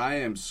 dude, I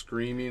am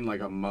screaming like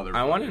a motherfucker.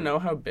 I want to know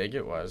how big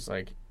it was.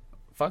 Like,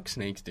 fuck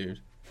snakes, dude.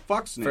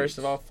 Fuck snakes. First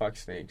of all, fuck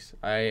snakes.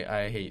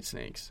 I hate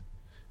snakes.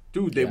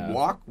 Dude, they Yeah.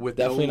 walk with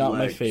Definitely no not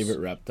legs. my favorite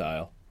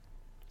reptile.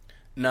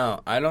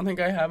 No, I don't think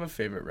I have a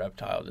favorite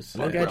reptile. To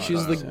say I gotta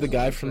choose the honestly.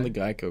 guy from the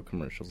Geico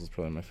commercials is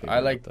probably my favorite. I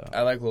like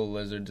reptile. little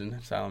lizards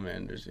and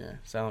salamanders. Yeah,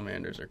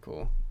 salamanders are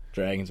cool.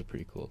 Dragons are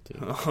pretty cool too.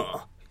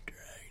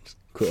 Dragons.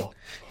 Cool.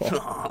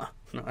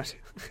 Not.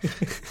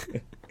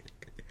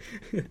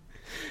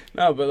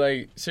 No, but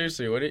like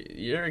seriously,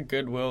 you're a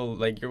Goodwill,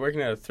 like you're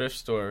working at a thrift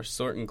store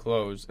sorting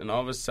clothes, and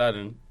all of a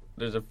sudden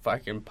there's a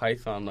fucking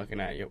python looking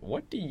at you.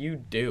 What do you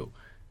do?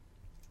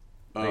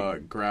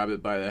 Grab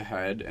it by the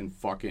head and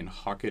fucking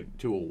huck it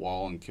to a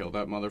wall and kill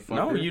that motherfucker.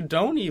 No, you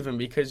don't even,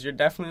 because you're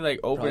definitely like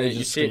open Probably it, you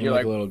just see it, you're scream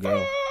like a little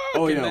girl.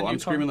 Oh, and yeah, then I'm you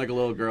screaming like a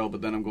little girl,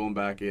 but then I'm going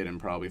back in and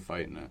probably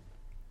fighting it.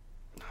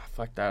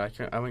 fuck that.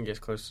 I wouldn't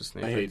get close to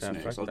snakes. I hate like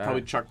that. snakes. Fuck I'll that.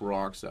 probably chuck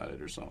rocks at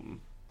it or something.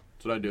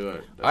 That's what I do.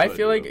 I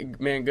feel like,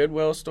 man,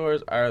 Goodwill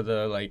stores are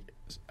the like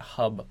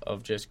hub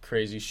of just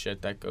crazy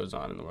shit that goes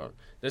on in the world.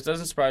 This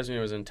doesn't surprise me.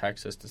 It was in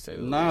Texas, to say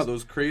the Nah, least.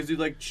 those crazy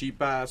like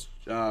cheap ass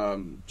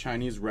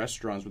Chinese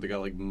restaurants where they got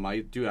like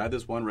mice. Dude, I had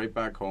this one right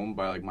back home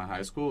by like my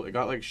high school. It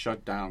got like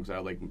shut down because I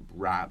had like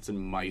rats and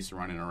mice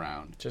running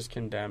around. Just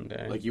condemned.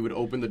 Eh? Like you would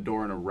open the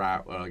door and a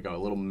rat, like a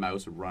little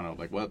mouse would run out.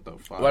 Like what the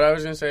fuck? What I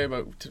was gonna say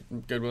about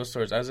Goodwill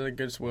stores, I was at a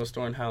Goodwill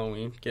store on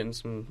Halloween getting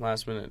some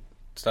last minute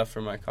stuff for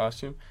my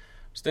costume.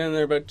 Standing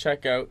there about to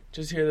check out,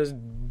 just hear this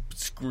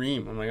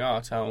scream. I'm like, oh,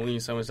 it's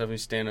Halloween. Someone's definitely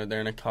standing there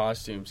in a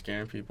costume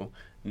scaring people.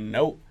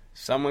 Nope.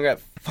 Someone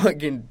got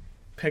fucking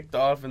picked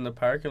off in the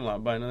parking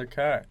lot by another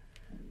car.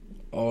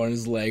 Oh, and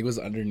his leg was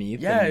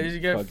underneath. Yeah, and he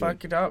got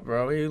fucked up,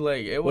 bro. He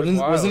like it was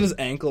wild. Wasn't his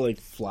ankle like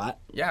flat?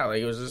 Yeah,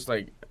 like it was just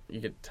like you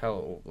could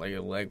tell like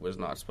a leg was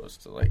not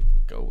supposed to like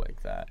go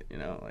like that, you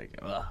know? Like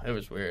it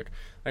was weird.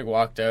 Like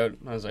walked out,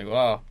 I was like,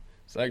 wow,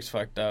 his leg's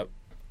fucked up.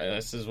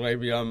 This is way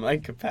beyond my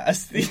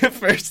capacity of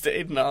first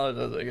aid knowledge.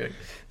 I was like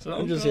so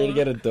I'm just here to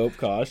get a dope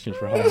costume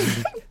for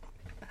Halloween.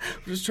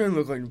 I'm just trying to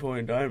look like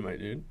Napoleon Dynamite,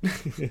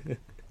 dude.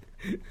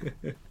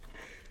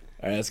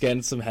 All right, let's get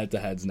into some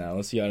head-to-heads now.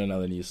 Unless you got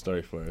another news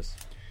story for us.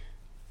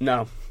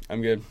 No,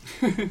 I'm good.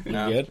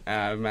 No, good?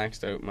 I've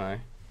maxed out my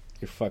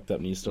Your fucked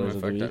up news stories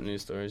of the fucked week. up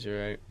news stories.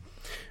 You're right.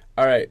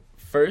 All right,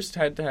 first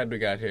head-to-head we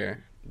got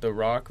here: The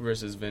Rock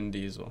versus Vin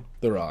Diesel.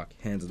 The Rock,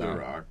 hands The down.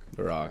 Rock.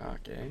 The Rock.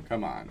 Okay.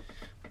 Come on.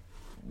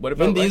 What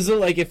about Vin Diesel,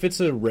 like if it's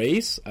a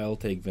race, I'll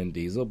take Vin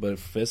Diesel. But a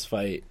fist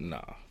fight,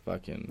 nah,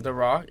 fucking. The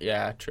Rock?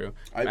 Yeah, true.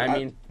 I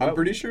mean, I'm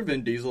pretty sure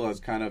Vin Diesel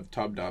has kind of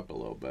tubbed up a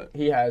little bit.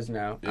 he has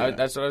now. Yeah.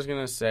 That's what I was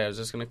gonna say. I was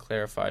just gonna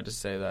clarify to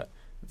say that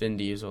Vin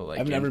Diesel, like,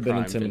 I've in never been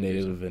prime Vin intimidated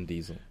Diesel. with Vin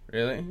Diesel.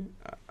 Really?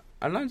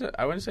 I'm not.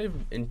 I wouldn't say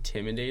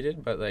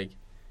intimidated, but like,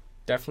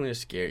 definitely a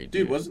scary dude.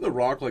 Dude, wasn't The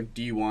Rock like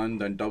D1,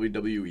 then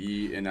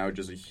WWE, and now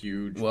just a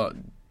huge... Well,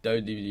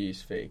 WWE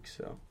is fake,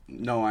 so.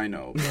 No, I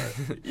know,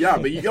 but... yeah,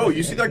 but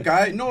you see that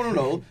guy?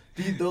 No.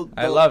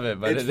 I love it,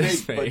 but it's it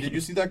is But fake. did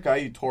you see that guy?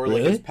 He tore like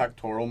Really? his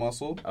pectoral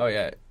muscle. Oh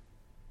yeah.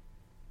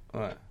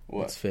 What?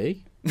 It's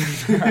fake. no,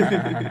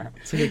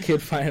 It's like a kid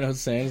finding out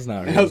Santa's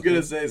not real. I was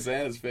gonna say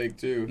Santa's fake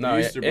too. The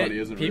Easter Bunny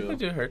isn't people real.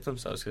 do hurt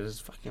themselves because it's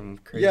fucking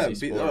crazy. Yeah,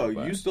 sport,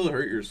 but- you still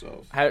hurt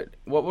yourself.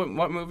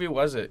 What movie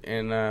was it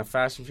in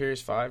Fast and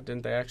Furious 5?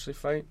 Didn't they actually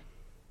fight?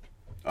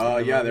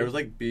 Yeah, there was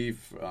like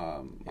beef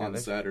on they-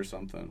 set or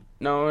something.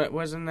 No, it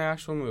wasn't the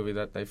actual movie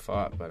that they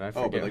fought, but I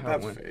forget Oh, but like how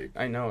that's it went. fake.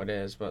 I know it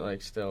is, but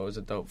like still, it was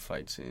a dope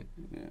fight scene.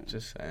 Yeah.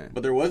 Just saying.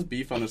 But there was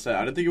beef on the set.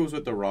 I didn't think it was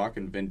with The Rock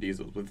and Vin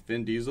Diesel. It was with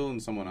Vin Diesel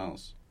and someone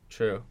else.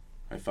 True.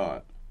 I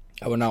thought.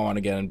 I would not want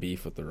to get in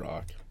beef with The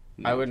Rock.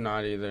 No. I would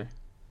not either.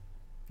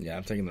 Yeah,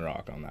 I'm taking The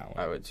Rock on that one.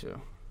 I would too.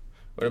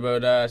 What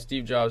about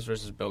Steve Jobs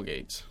versus Bill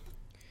Gates?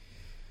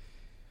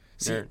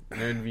 Nerd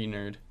v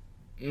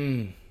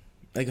nerd.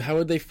 Like, how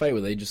would they fight?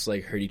 Would they just,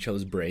 like, hurt each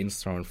other's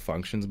brains, throwing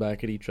functions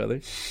back at each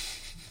other?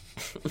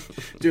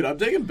 Dude, I'm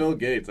taking Bill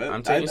Gates.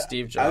 I'm taking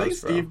Steve Jobs, I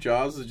think bro. Steve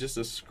Jobs is just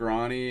a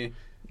scrawny...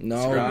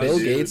 No, Scrawny Bill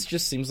dude. Gates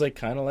just seems like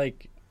kind of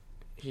like...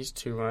 He's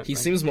too much. He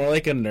seems more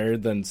like a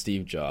nerd than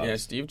Steve Jobs. Yeah,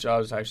 Steve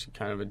Jobs is actually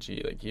kind of a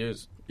G. Like, he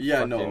was Yeah,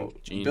 fucking no.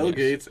 genius. Bill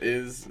Gates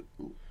is,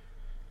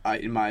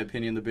 in my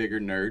opinion, the bigger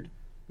nerd.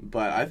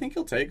 But I think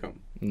he'll take him.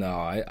 No,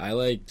 I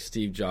like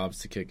Steve Jobs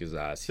to kick his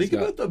ass. Think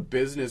about the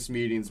business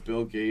meetings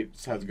Bill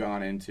Gates has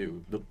gone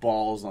into. The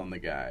balls on the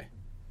guy.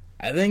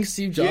 I think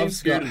Steve He ain't Jobs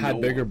scared of had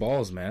no bigger one.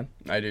 balls, man.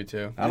 I do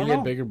too. I don't He had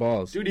know. bigger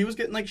balls. Dude, he was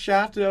getting, like,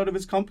 shafted out of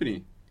his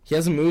company. He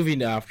has a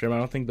movie after him. I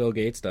don't think Bill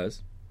Gates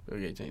does. Bill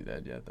Gates ain't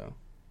dead yet, though.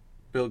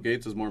 Bill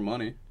Gates has more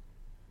money.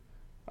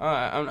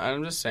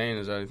 I'm just saying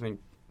is I think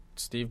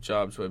Steve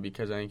Jobs would,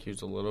 because I think he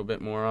was a little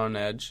bit more on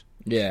edge.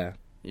 Yeah.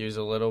 He was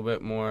a little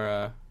bit more,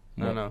 I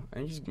don't know. I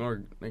think he's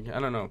more, like, I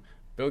don't know.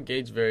 Bill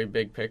Gates, very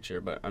big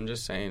picture, but I'm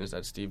just saying is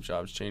that Steve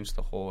Jobs changed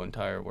the whole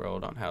entire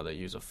world on how they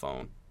use a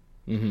phone.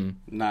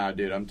 Mm-hmm. Nah,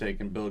 dude, I'm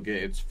taking Bill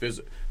Gates.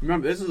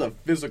 Remember, this is a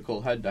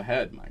physical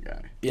head-to-head, my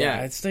guy.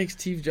 Yeah, it's like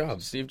Steve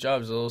Jobs. Steve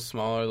Jobs is a little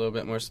smaller, a little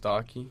bit more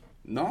stocky.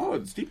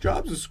 No, Steve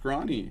Jobs is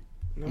scrawny.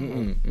 No.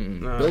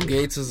 No. Bill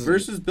Gates is...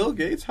 Versus Bill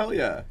Gates? Hell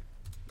yeah.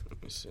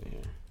 Let me see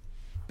here.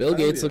 Bill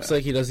Gates looks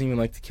like he doesn't even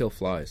like to kill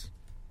flies.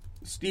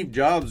 Steve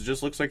Jobs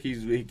just looks like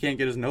he can't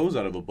get his nose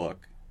out of a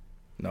book.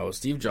 No,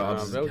 Steve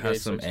Jobs has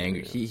Gates some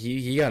anger.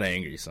 He got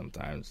angry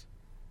sometimes.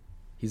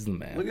 He's the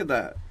man. Look at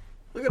that.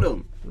 Look at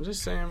him. I'm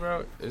just saying,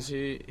 bro. Is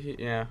he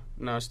yeah.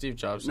 No, Steve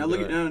Jobs. Now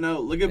look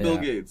at Bill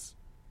Gates.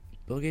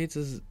 Bill Gates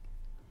does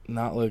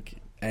not look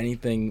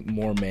anything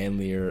more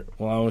manly or...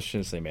 Well, I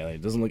shouldn't say manly.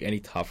 It doesn't look any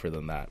tougher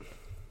than that.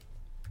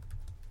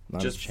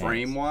 Not just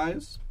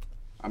frame-wise,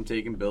 I'm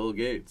taking Bill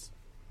Gates.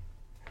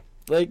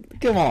 Like,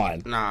 come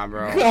on. Nah,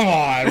 bro. Come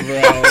on,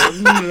 bro.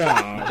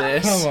 No.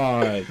 Come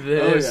on.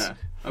 This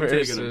I'm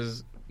taking him.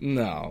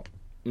 No.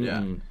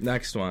 Yeah.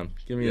 Next one.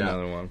 Give me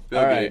another one.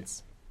 Bill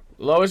Gates.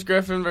 Louis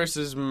Griffen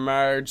versus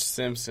Marge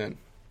Simpson.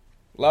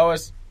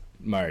 Lois.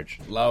 Marge.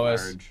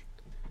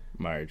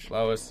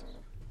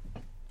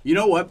 You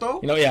know what, though?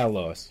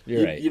 Lois.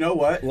 You're right. You know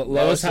what?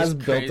 Lois has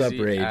built-up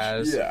rage.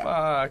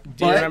 Fuck.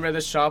 Do you remember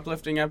the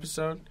shoplifting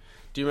episode?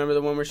 Do you remember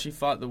the one where she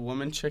fought the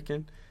woman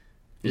chicken?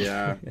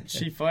 Yeah.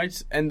 She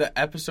fights, and the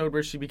episode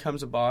where she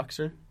becomes a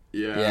boxer?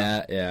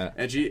 Yeah.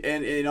 And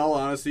in all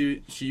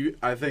honesty,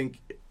 I think,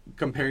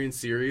 comparing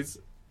series,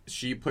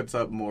 she puts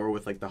up more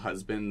with, like, the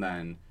husband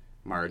than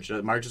Marge.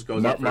 Marge just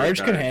goes out for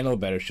Marge a can handle it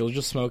better. She'll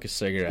just smoke a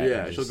cigarette.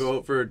 Yeah, she'll go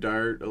out for a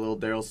dart, a little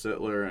Daryl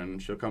Sittler,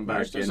 and she'll come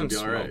back in and be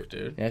all right.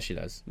 Dude. Yeah, she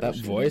does. That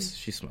voice,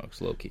 she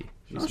smokes, low-key.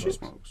 She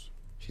smokes.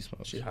 She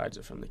smokes. She hides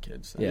it from the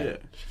kids. Yeah.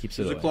 She keeps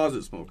it away. She's a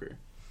closet smoker.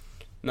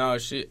 No,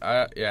 Lois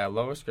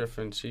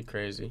Griffen, she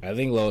crazy. I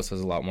think Lois has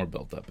a lot more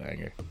built-up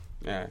anger.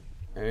 Yeah.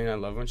 I mean, I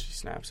love when she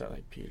snaps out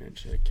like Peter and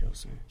shit. It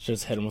kills me. She'll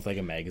just hit him with, like,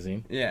 a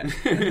magazine. Yeah.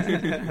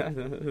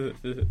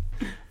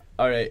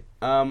 All right.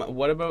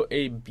 What about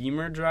a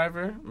Beamer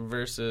driver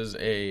versus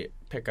a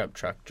pickup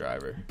truck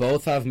driver?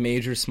 Both have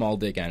major small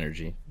dick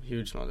energy.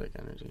 Huge small dick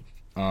energy.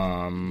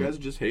 You guys are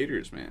just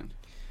haters, man.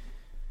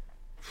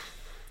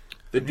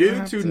 The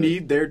dudes who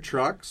need their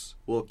trucks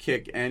will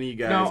kick any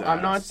guy's ass. No,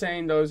 I'm not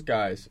saying those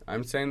guys.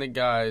 I'm saying the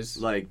guys...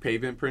 Like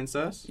Pavement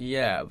Princess?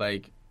 Yeah,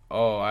 like,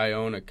 I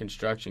own a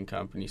construction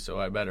company, so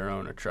I better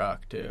own a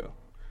truck, too.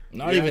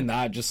 Not even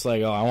that, just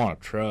like, I want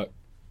a truck.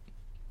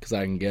 Because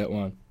I can get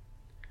one.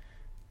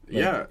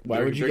 Like,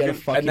 why would you get a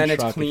fucking truck? And then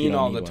it's clean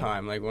all the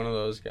time, like one of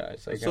those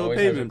guys. Like, so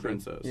Pavement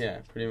Princess. Yeah,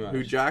 pretty much.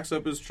 Who jacks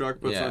up his truck,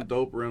 puts on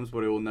dope rims,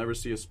 but it will never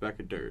see a speck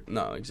of dirt.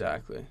 No,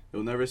 exactly.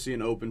 You'll never see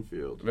an open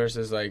field.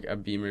 Versus like a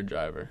Beamer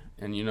driver.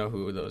 And you know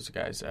who those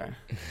guys are.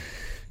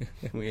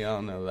 We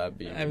all know that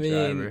Beamer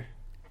driver.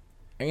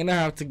 I'm going to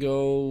have to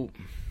go...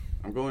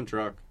 I'm going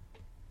truck.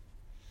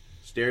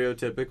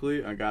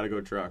 Stereotypically, I gotta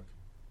go truck.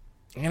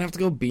 I'm going to have to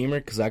go Beamer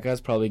because that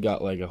guy's probably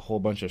got like a whole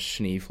bunch of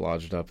schneef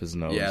lodged up his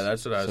nose. Yeah,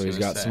 that's what I was going to say.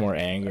 So he's got some more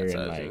anger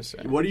and like...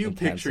 What are you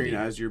picturing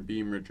as your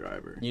Beamer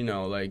driver? You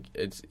know, like,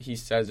 he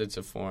says it's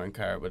a foreign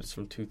car, but it's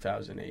from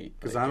 2008.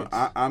 Because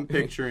I'm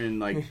picturing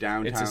like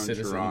downtown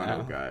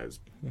Toronto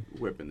guys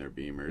whipping their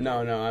Beamers.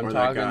 No, I'm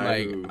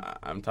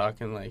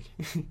talking like...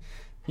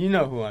 You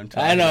know who I'm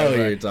talking about. I know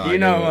who you're talking about. You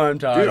know who I'm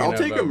talking about.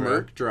 Dude, I'll take a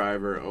Merc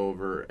driver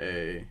over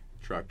a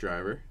truck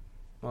driver.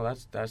 Well,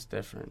 that's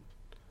different.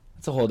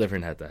 It's a whole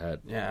different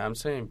head-to-head. Yeah, I'm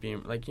saying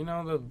Beamer. Like, you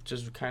know, the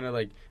just kind of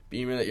like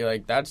Beamer that you're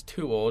like, that's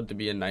too old to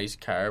be a nice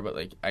car, but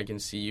like, I can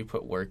see you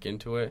put work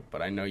into it,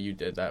 but I know you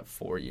did that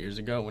 4 years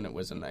ago when it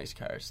was a nice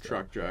car still.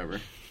 Truck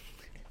driver.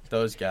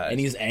 Those guys. And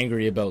he's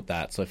angry about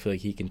that, so I feel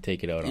like he can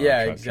take it out on a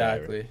truck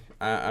exactly.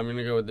 I'm going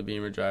to go with the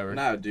Beamer driver.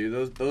 Nah,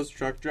 dude, those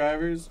truck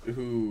drivers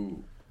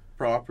who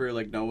proper,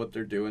 like, know what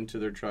they're doing to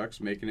their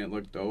trucks, making it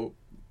look dope,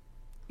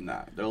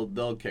 nah,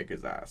 they'll kick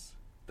his ass.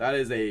 That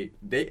is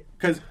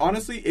because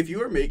honestly, if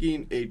you are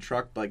making a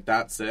truck like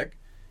that sick,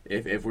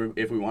 if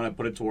we want to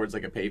put it towards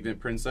like a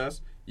Pavement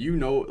Princess, you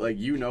know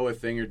a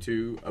thing or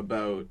two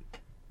about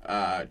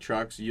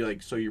trucks.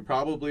 So you're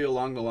probably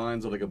along the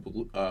lines of like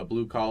a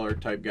blue collar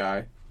type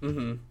guy.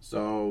 Mm-hmm.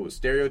 So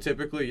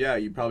stereotypically, yeah,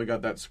 you probably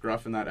got that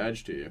scruff and that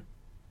edge to you.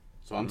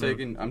 So I'm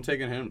taking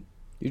him.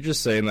 You're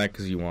just saying that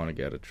because you want to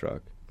get a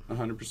truck.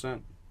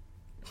 100%.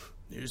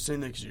 You're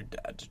saying that because your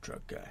dad's a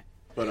truck guy.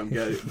 But I'm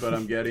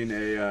getting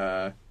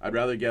a. I'd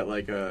rather get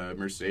like a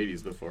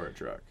Mercedes before a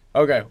truck.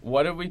 Okay,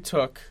 what if we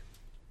took?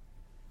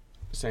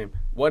 Same.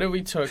 What if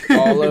we took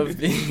all of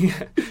the?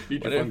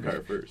 Need your fun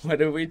car first. What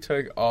if we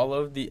took all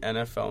of the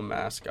NFL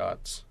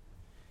mascots,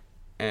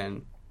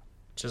 and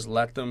just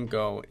let them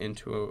go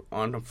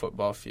on a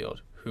football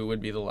field? Who would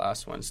be the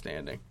last one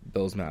standing?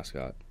 Bills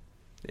mascot.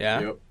 Yeah.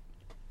 Yep.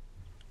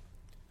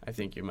 I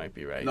think you might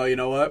be right. No, you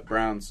know what?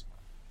 Browns.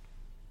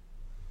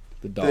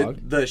 The dog?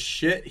 The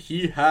shit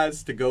he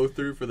has to go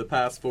through for the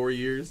past 4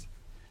 years.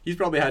 He's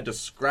probably had to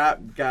scrap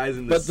guys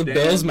in the stands. But the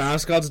Bills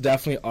mascot's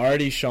definitely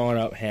already showing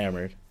up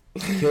hammered.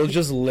 He'll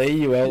just lay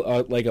you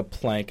out like a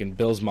plank and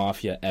Bills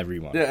Mafia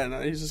everyone. Yeah,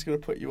 no, he's just going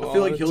to put you all I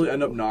feel like he'll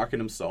end up knocking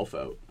himself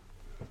out.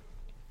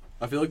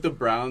 I feel like the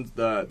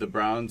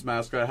Browns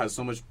mascot has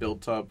so much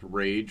built up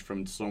rage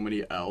from so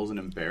many L's and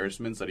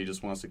embarrassments that he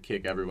just wants to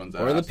kick everyone's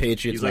ass. Or the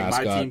Patriots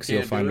mascot, like, because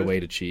he'll find a way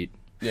to cheat.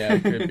 Yeah,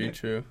 it could be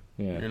true.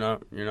 Yeah.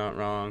 You're not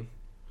wrong.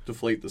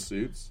 Deflate the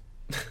suits.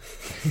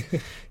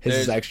 His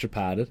is extra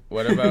padded.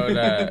 What about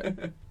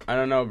I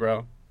don't know,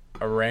 bro.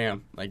 A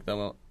ram, like the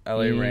LA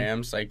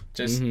Rams, like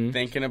just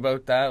thinking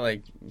about that,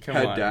 like come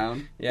on. Head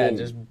down. Yeah, boom,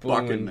 just boom,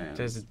 bucking, man.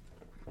 Just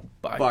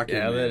bucking,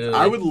 yeah, man. literally.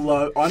 I would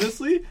love,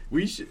 honestly,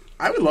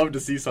 I would love to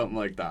see something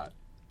like that.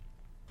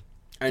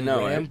 I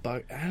know. I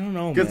don't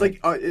know, because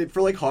like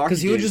for like hockey,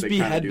 because he would just be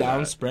head head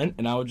down sprint,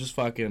 and I would just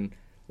fucking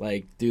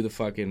like do the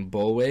fucking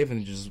bull wave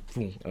and just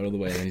boom, out of the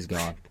way, and he's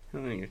gone.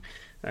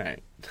 All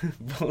right,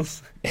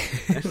 bulls.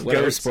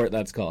 Whatever goats. Sport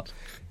that's called.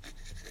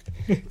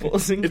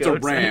 Bulls and It's a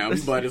goats. ram,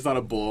 but it's not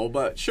a bull.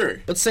 But sure,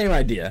 But same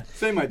idea.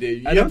 same idea.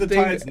 You I have don't to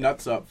tie think- its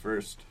nuts up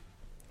first.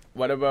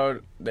 What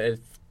about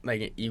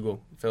like an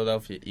eagle,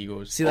 Philadelphia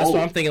Eagles? See, that's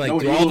what I'm thinking. Like, no,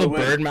 do all Eagle the would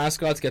win. bird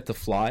mascots get to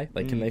fly?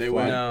 Like, can they They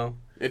fly? win. No,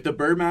 If the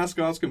bird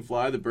mascots can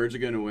fly, the birds are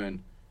going to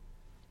win.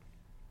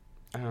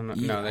 I don't know.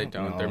 Yeah, No, I they don't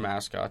don't. know. They're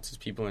mascots. It's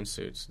people in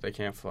suits. They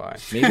can't fly.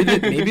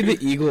 Maybe the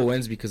eagle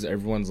wins because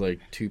everyone's like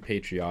too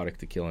patriotic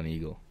to kill an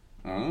eagle.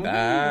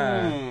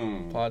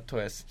 Oh. Plot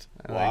twist.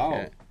 I Wow.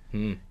 like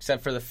it.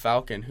 Except for the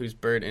falcon, whose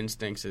bird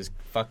instincts is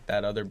fuck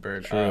that other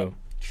bird up.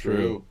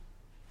 True.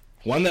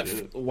 One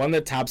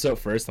that taps out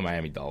first, the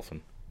Miami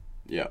Dolphin.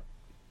 Yeah.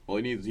 Well,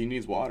 he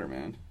needs water,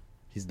 man.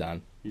 He's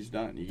done. He's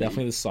done.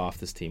 Definitely the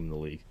softest team in the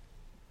league.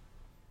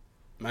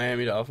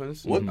 Miami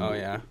Dolphins? What? Oh,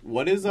 yeah.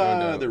 What is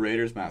No. the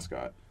Raiders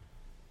mascot?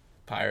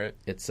 Pirate.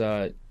 It's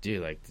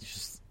dude, like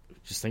just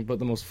think about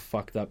the most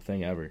fucked up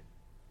thing ever.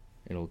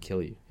 It'll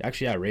kill you.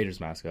 Actually, yeah, Raiders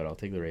mascot. I'll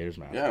take the Raiders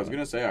mascot. Yeah, I was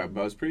gonna say. I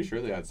was pretty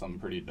sure they had something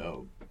pretty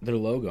dope. Their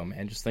logo,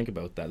 man. Just think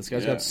about that. This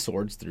guy's got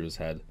swords through his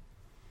head.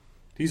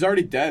 He's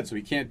already dead, so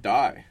he can't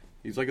die.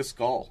 He's like a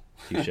skull.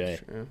 Touche.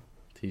 True.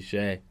 Touche.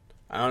 I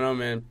don't know,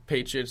 man.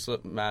 Patriots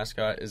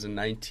mascot is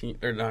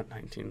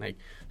a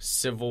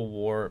Civil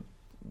War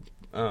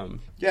Yeah,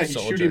 he's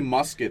soldier. shooting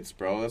muskets,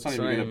 bro. That's not That's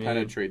even what gonna I mean.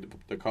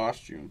 penetrate the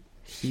costume.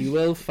 He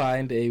will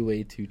find a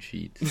way to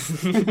cheat.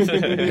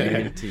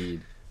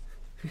 Guaranteed.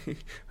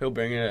 He'll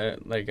bring a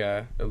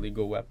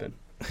illegal weapon.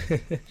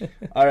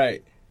 All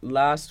right,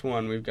 last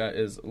one we've got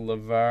is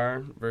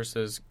LeVar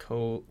versus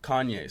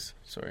Kanye's.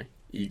 Sorry,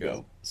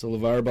 Ego. So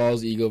LeVar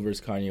Ball's ego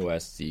versus Kanye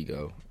West's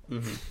ego.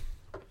 Mm-hmm.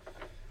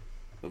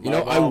 LeVar You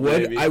know, Ball,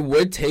 baby. I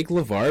would take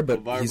LeVar,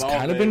 but LeVar he's Ball,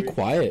 kind of baby. been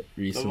quiet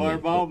recently.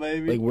 LeVar Ball,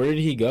 baby. Like, where did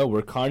he go?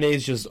 Where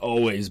Kanye's just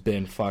always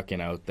been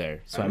fucking out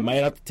there. So I might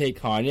have to take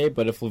Kanye,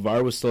 but if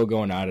LeVar was still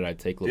going at it, I'd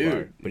take LeVar.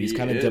 Dude, But he's he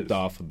kind of dipped is.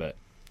 off a bit.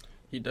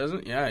 He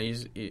doesn't. Yeah, He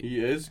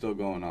is still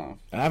going off.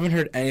 I haven't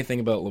heard anything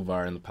about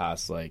LeVar in the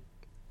past,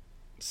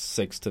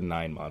 6 to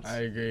 9 months. I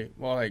agree.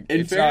 Well, In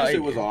it's fairness, not,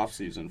 it was off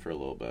season for a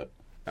little bit.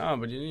 No,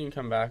 but you didn't even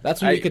come back.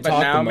 That's when you could but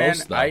talk now, the man,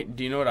 most, though.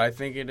 do you know what I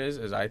think it is?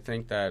 Is I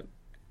think that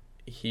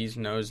he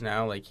knows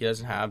now, he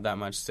doesn't have that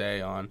much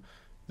say on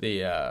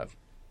the, on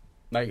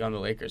the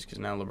Lakers because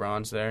now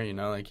LeBron's there. You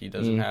know, he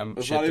doesn't have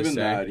It's shit not to even say.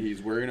 that.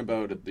 He's worrying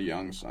about the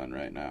young son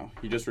right now.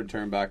 He just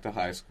returned back to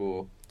high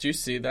school. Do you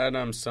see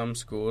that some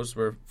schools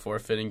were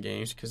forfeiting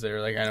games because they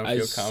were like, I don't I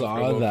feel saw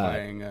comfortable that.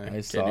 playing a I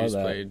kid saw who's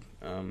that.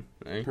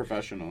 played.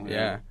 Professional.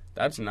 Yeah,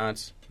 that's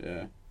nuts.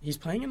 Yeah. He's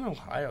playing in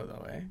Ohio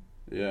though, eh?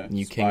 Yeah.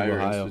 New King of Spire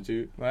Ohio.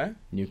 Institute. What?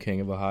 New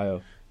King of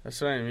Ohio. That's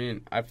what I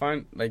mean. I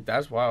find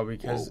that's wild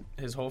because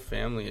his whole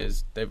family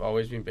they've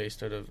always been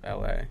based out of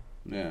L.A.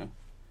 Yeah.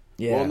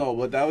 Yeah. Well, no,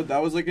 but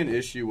that was an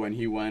issue when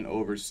he went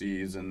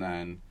overseas and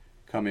then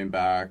coming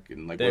back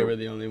and They were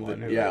the only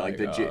one. Who yeah, were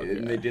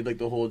and they did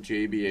the whole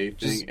JBA thing,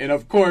 Just- and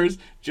of course,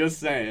 just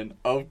saying,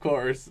 of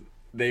course,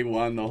 they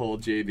won the whole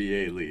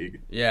JBA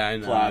league. Yeah, I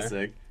know.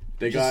 Classic.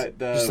 They got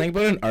the Just think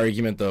about an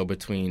argument, though,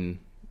 between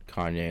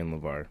Kanye and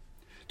LeVar.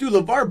 dude.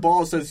 LeVar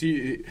Ball says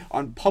he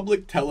on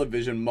public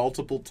television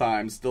multiple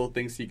times still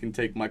thinks he can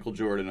take Michael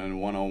Jordan on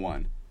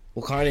 101.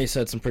 Well, Kanye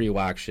said some pretty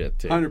whack shit,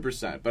 too.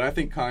 100%, but I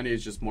think Kanye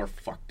is just more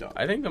fucked up.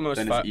 I think the most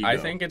than his ego. I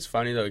think it's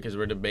funny though because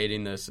we're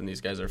debating this and these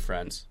guys are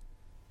friends.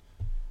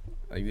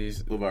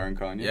 These. LeVar and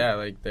Kanye.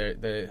 Yeah,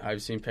 they.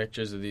 I've seen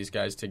pictures of these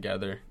guys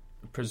together,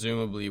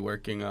 presumably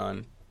working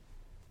on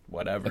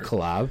whatever. A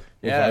collab?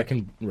 Yeah. LeVar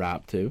can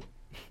rap, too.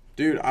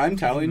 Dude, I'm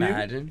telling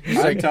Imagine. you.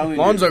 He's I'm telling you.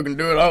 Lonzo can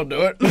do it. I'll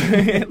do it.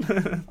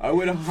 I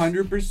would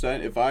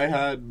 100% if I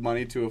had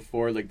money to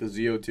afford the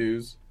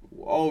ZO2s.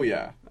 Oh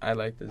yeah, I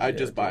like the. I'd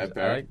just buy a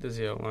pair. I like the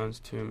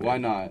ZO1s too. Man. why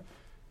not?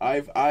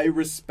 I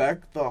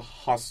respect the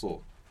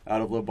hustle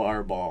out of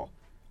LeVar Ball.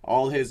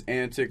 All his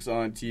antics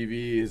on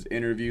TV, his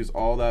interviews,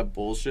 all that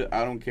bullshit.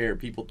 I don't care.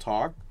 People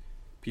talk.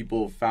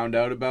 People found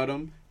out about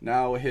him.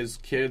 Now his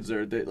kids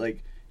are Joe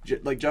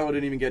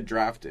didn't even get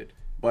drafted.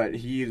 but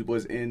he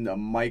was in a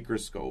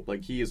microscope.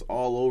 Like, he is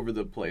all over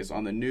the place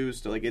on the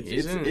news. Like, it's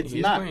he's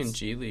nuts. Playing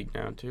G League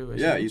now too.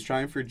 Yeah, he's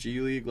trying for G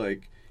League.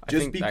 Like,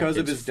 just because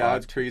of his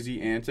dad's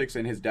crazy antics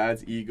and his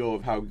dad's ego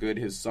of how good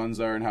his sons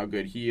are and how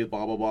good he is,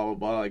 blah blah blah blah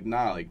blah. Like,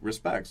 nah, like I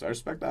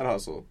respect that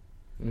hustle.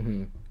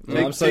 Mm-hmm.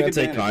 Well, I'm still gonna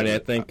take Kanye. I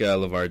think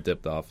LeVar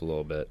dipped off a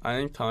little bit. I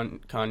think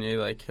Kanye,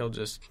 like, he'll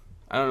just.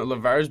 I don't know.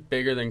 LeVar's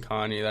bigger than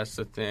Kanye. That's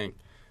the thing.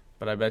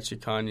 But I bet you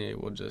Kanye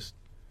will just.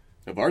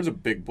 LeVar's a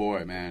big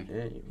boy, man.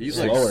 Yeah, he's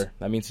slower.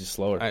 That means he's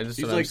slower.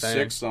 He's like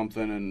 6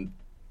 something, and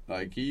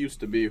like he used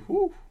to be.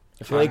 Whew.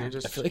 I feel like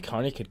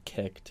Kanye could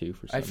kick too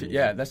for some reason.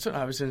 Yeah, that's what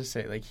I was gonna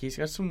say. Like, he's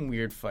got some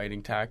weird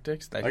fighting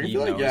tactics that he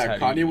knows how to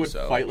Kanye use,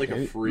 would fight like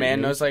a freak.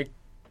 Man knows, like,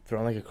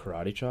 throwing like a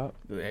karate chop.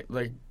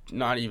 Like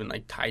not even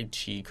like Tai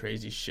Chi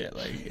crazy shit.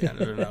 Like, I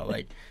don't know.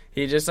 Like,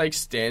 he just like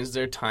stands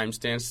there,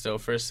 stands still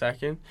for a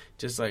second,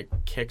 just like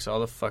kicks all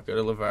the fuck out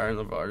of LeVar, and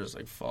LeVar just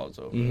like falls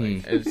over.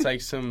 Like, it's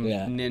like some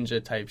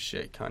ninja type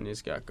shit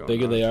Kanye's got going.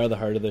 Bigger on. they are, the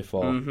harder they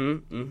fall. But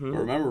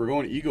remember, we're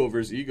going ego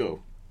versus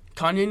ego.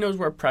 Kanye knows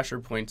where pressure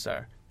points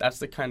are. That's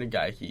the kind of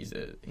guy he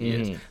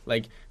is.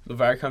 Like,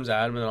 LeVar comes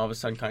at him, and then all of a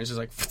sudden Kanye's just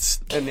like,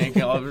 and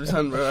then all of a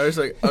sudden LeVar's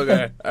like,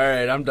 okay, all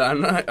right, I'm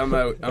done. I'm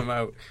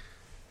out.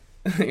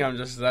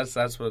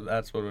 That's what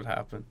would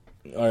happen.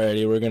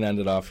 Alrighty, we're gonna end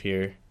it off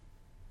here,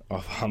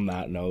 on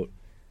that note,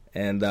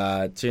 and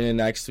tune in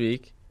next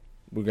week.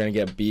 We're gonna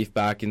get Beef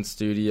back in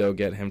studio,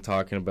 get him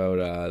talking about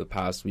the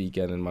past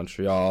weekend in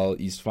Montreal,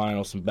 East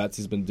Final, some bets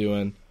he's been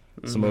doing,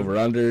 some over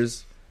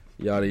unders,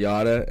 yada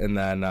yada, and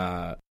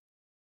then.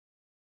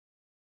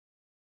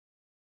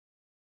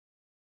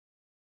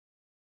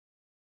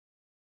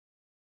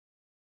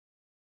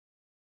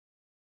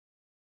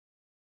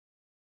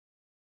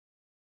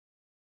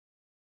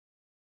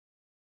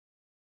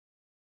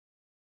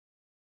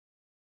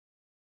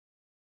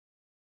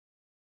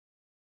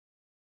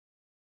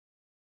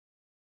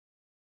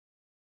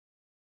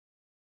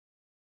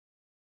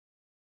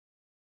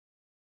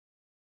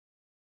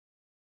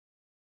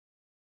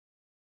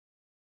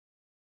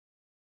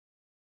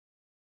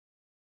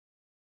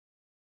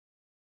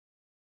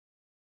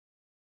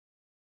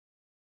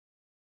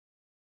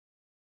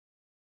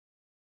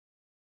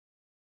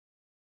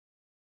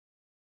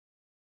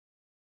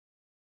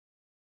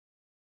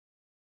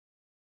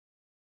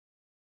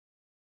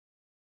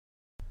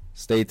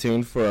 Stay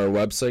tuned for our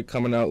website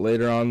coming out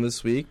later on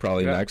this week,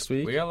 probably next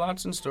week. We got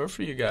lots in store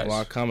for you guys. A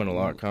lot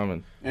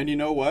coming. And you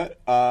know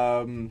what?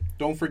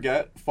 Don't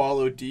forget,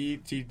 follow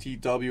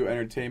DTTW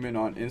Entertainment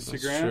on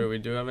Instagram. That's true, we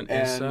do have an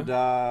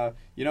Insta. And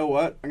you know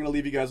what? I'm going to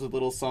leave you guys with a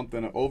little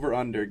something. Over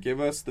under. Give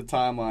us the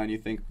timeline you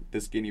think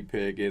this guinea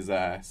pig is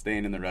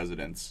staying in the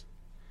residence.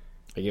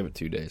 I give it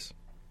 2 days.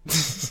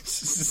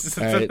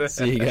 All right,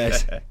 see you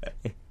guys.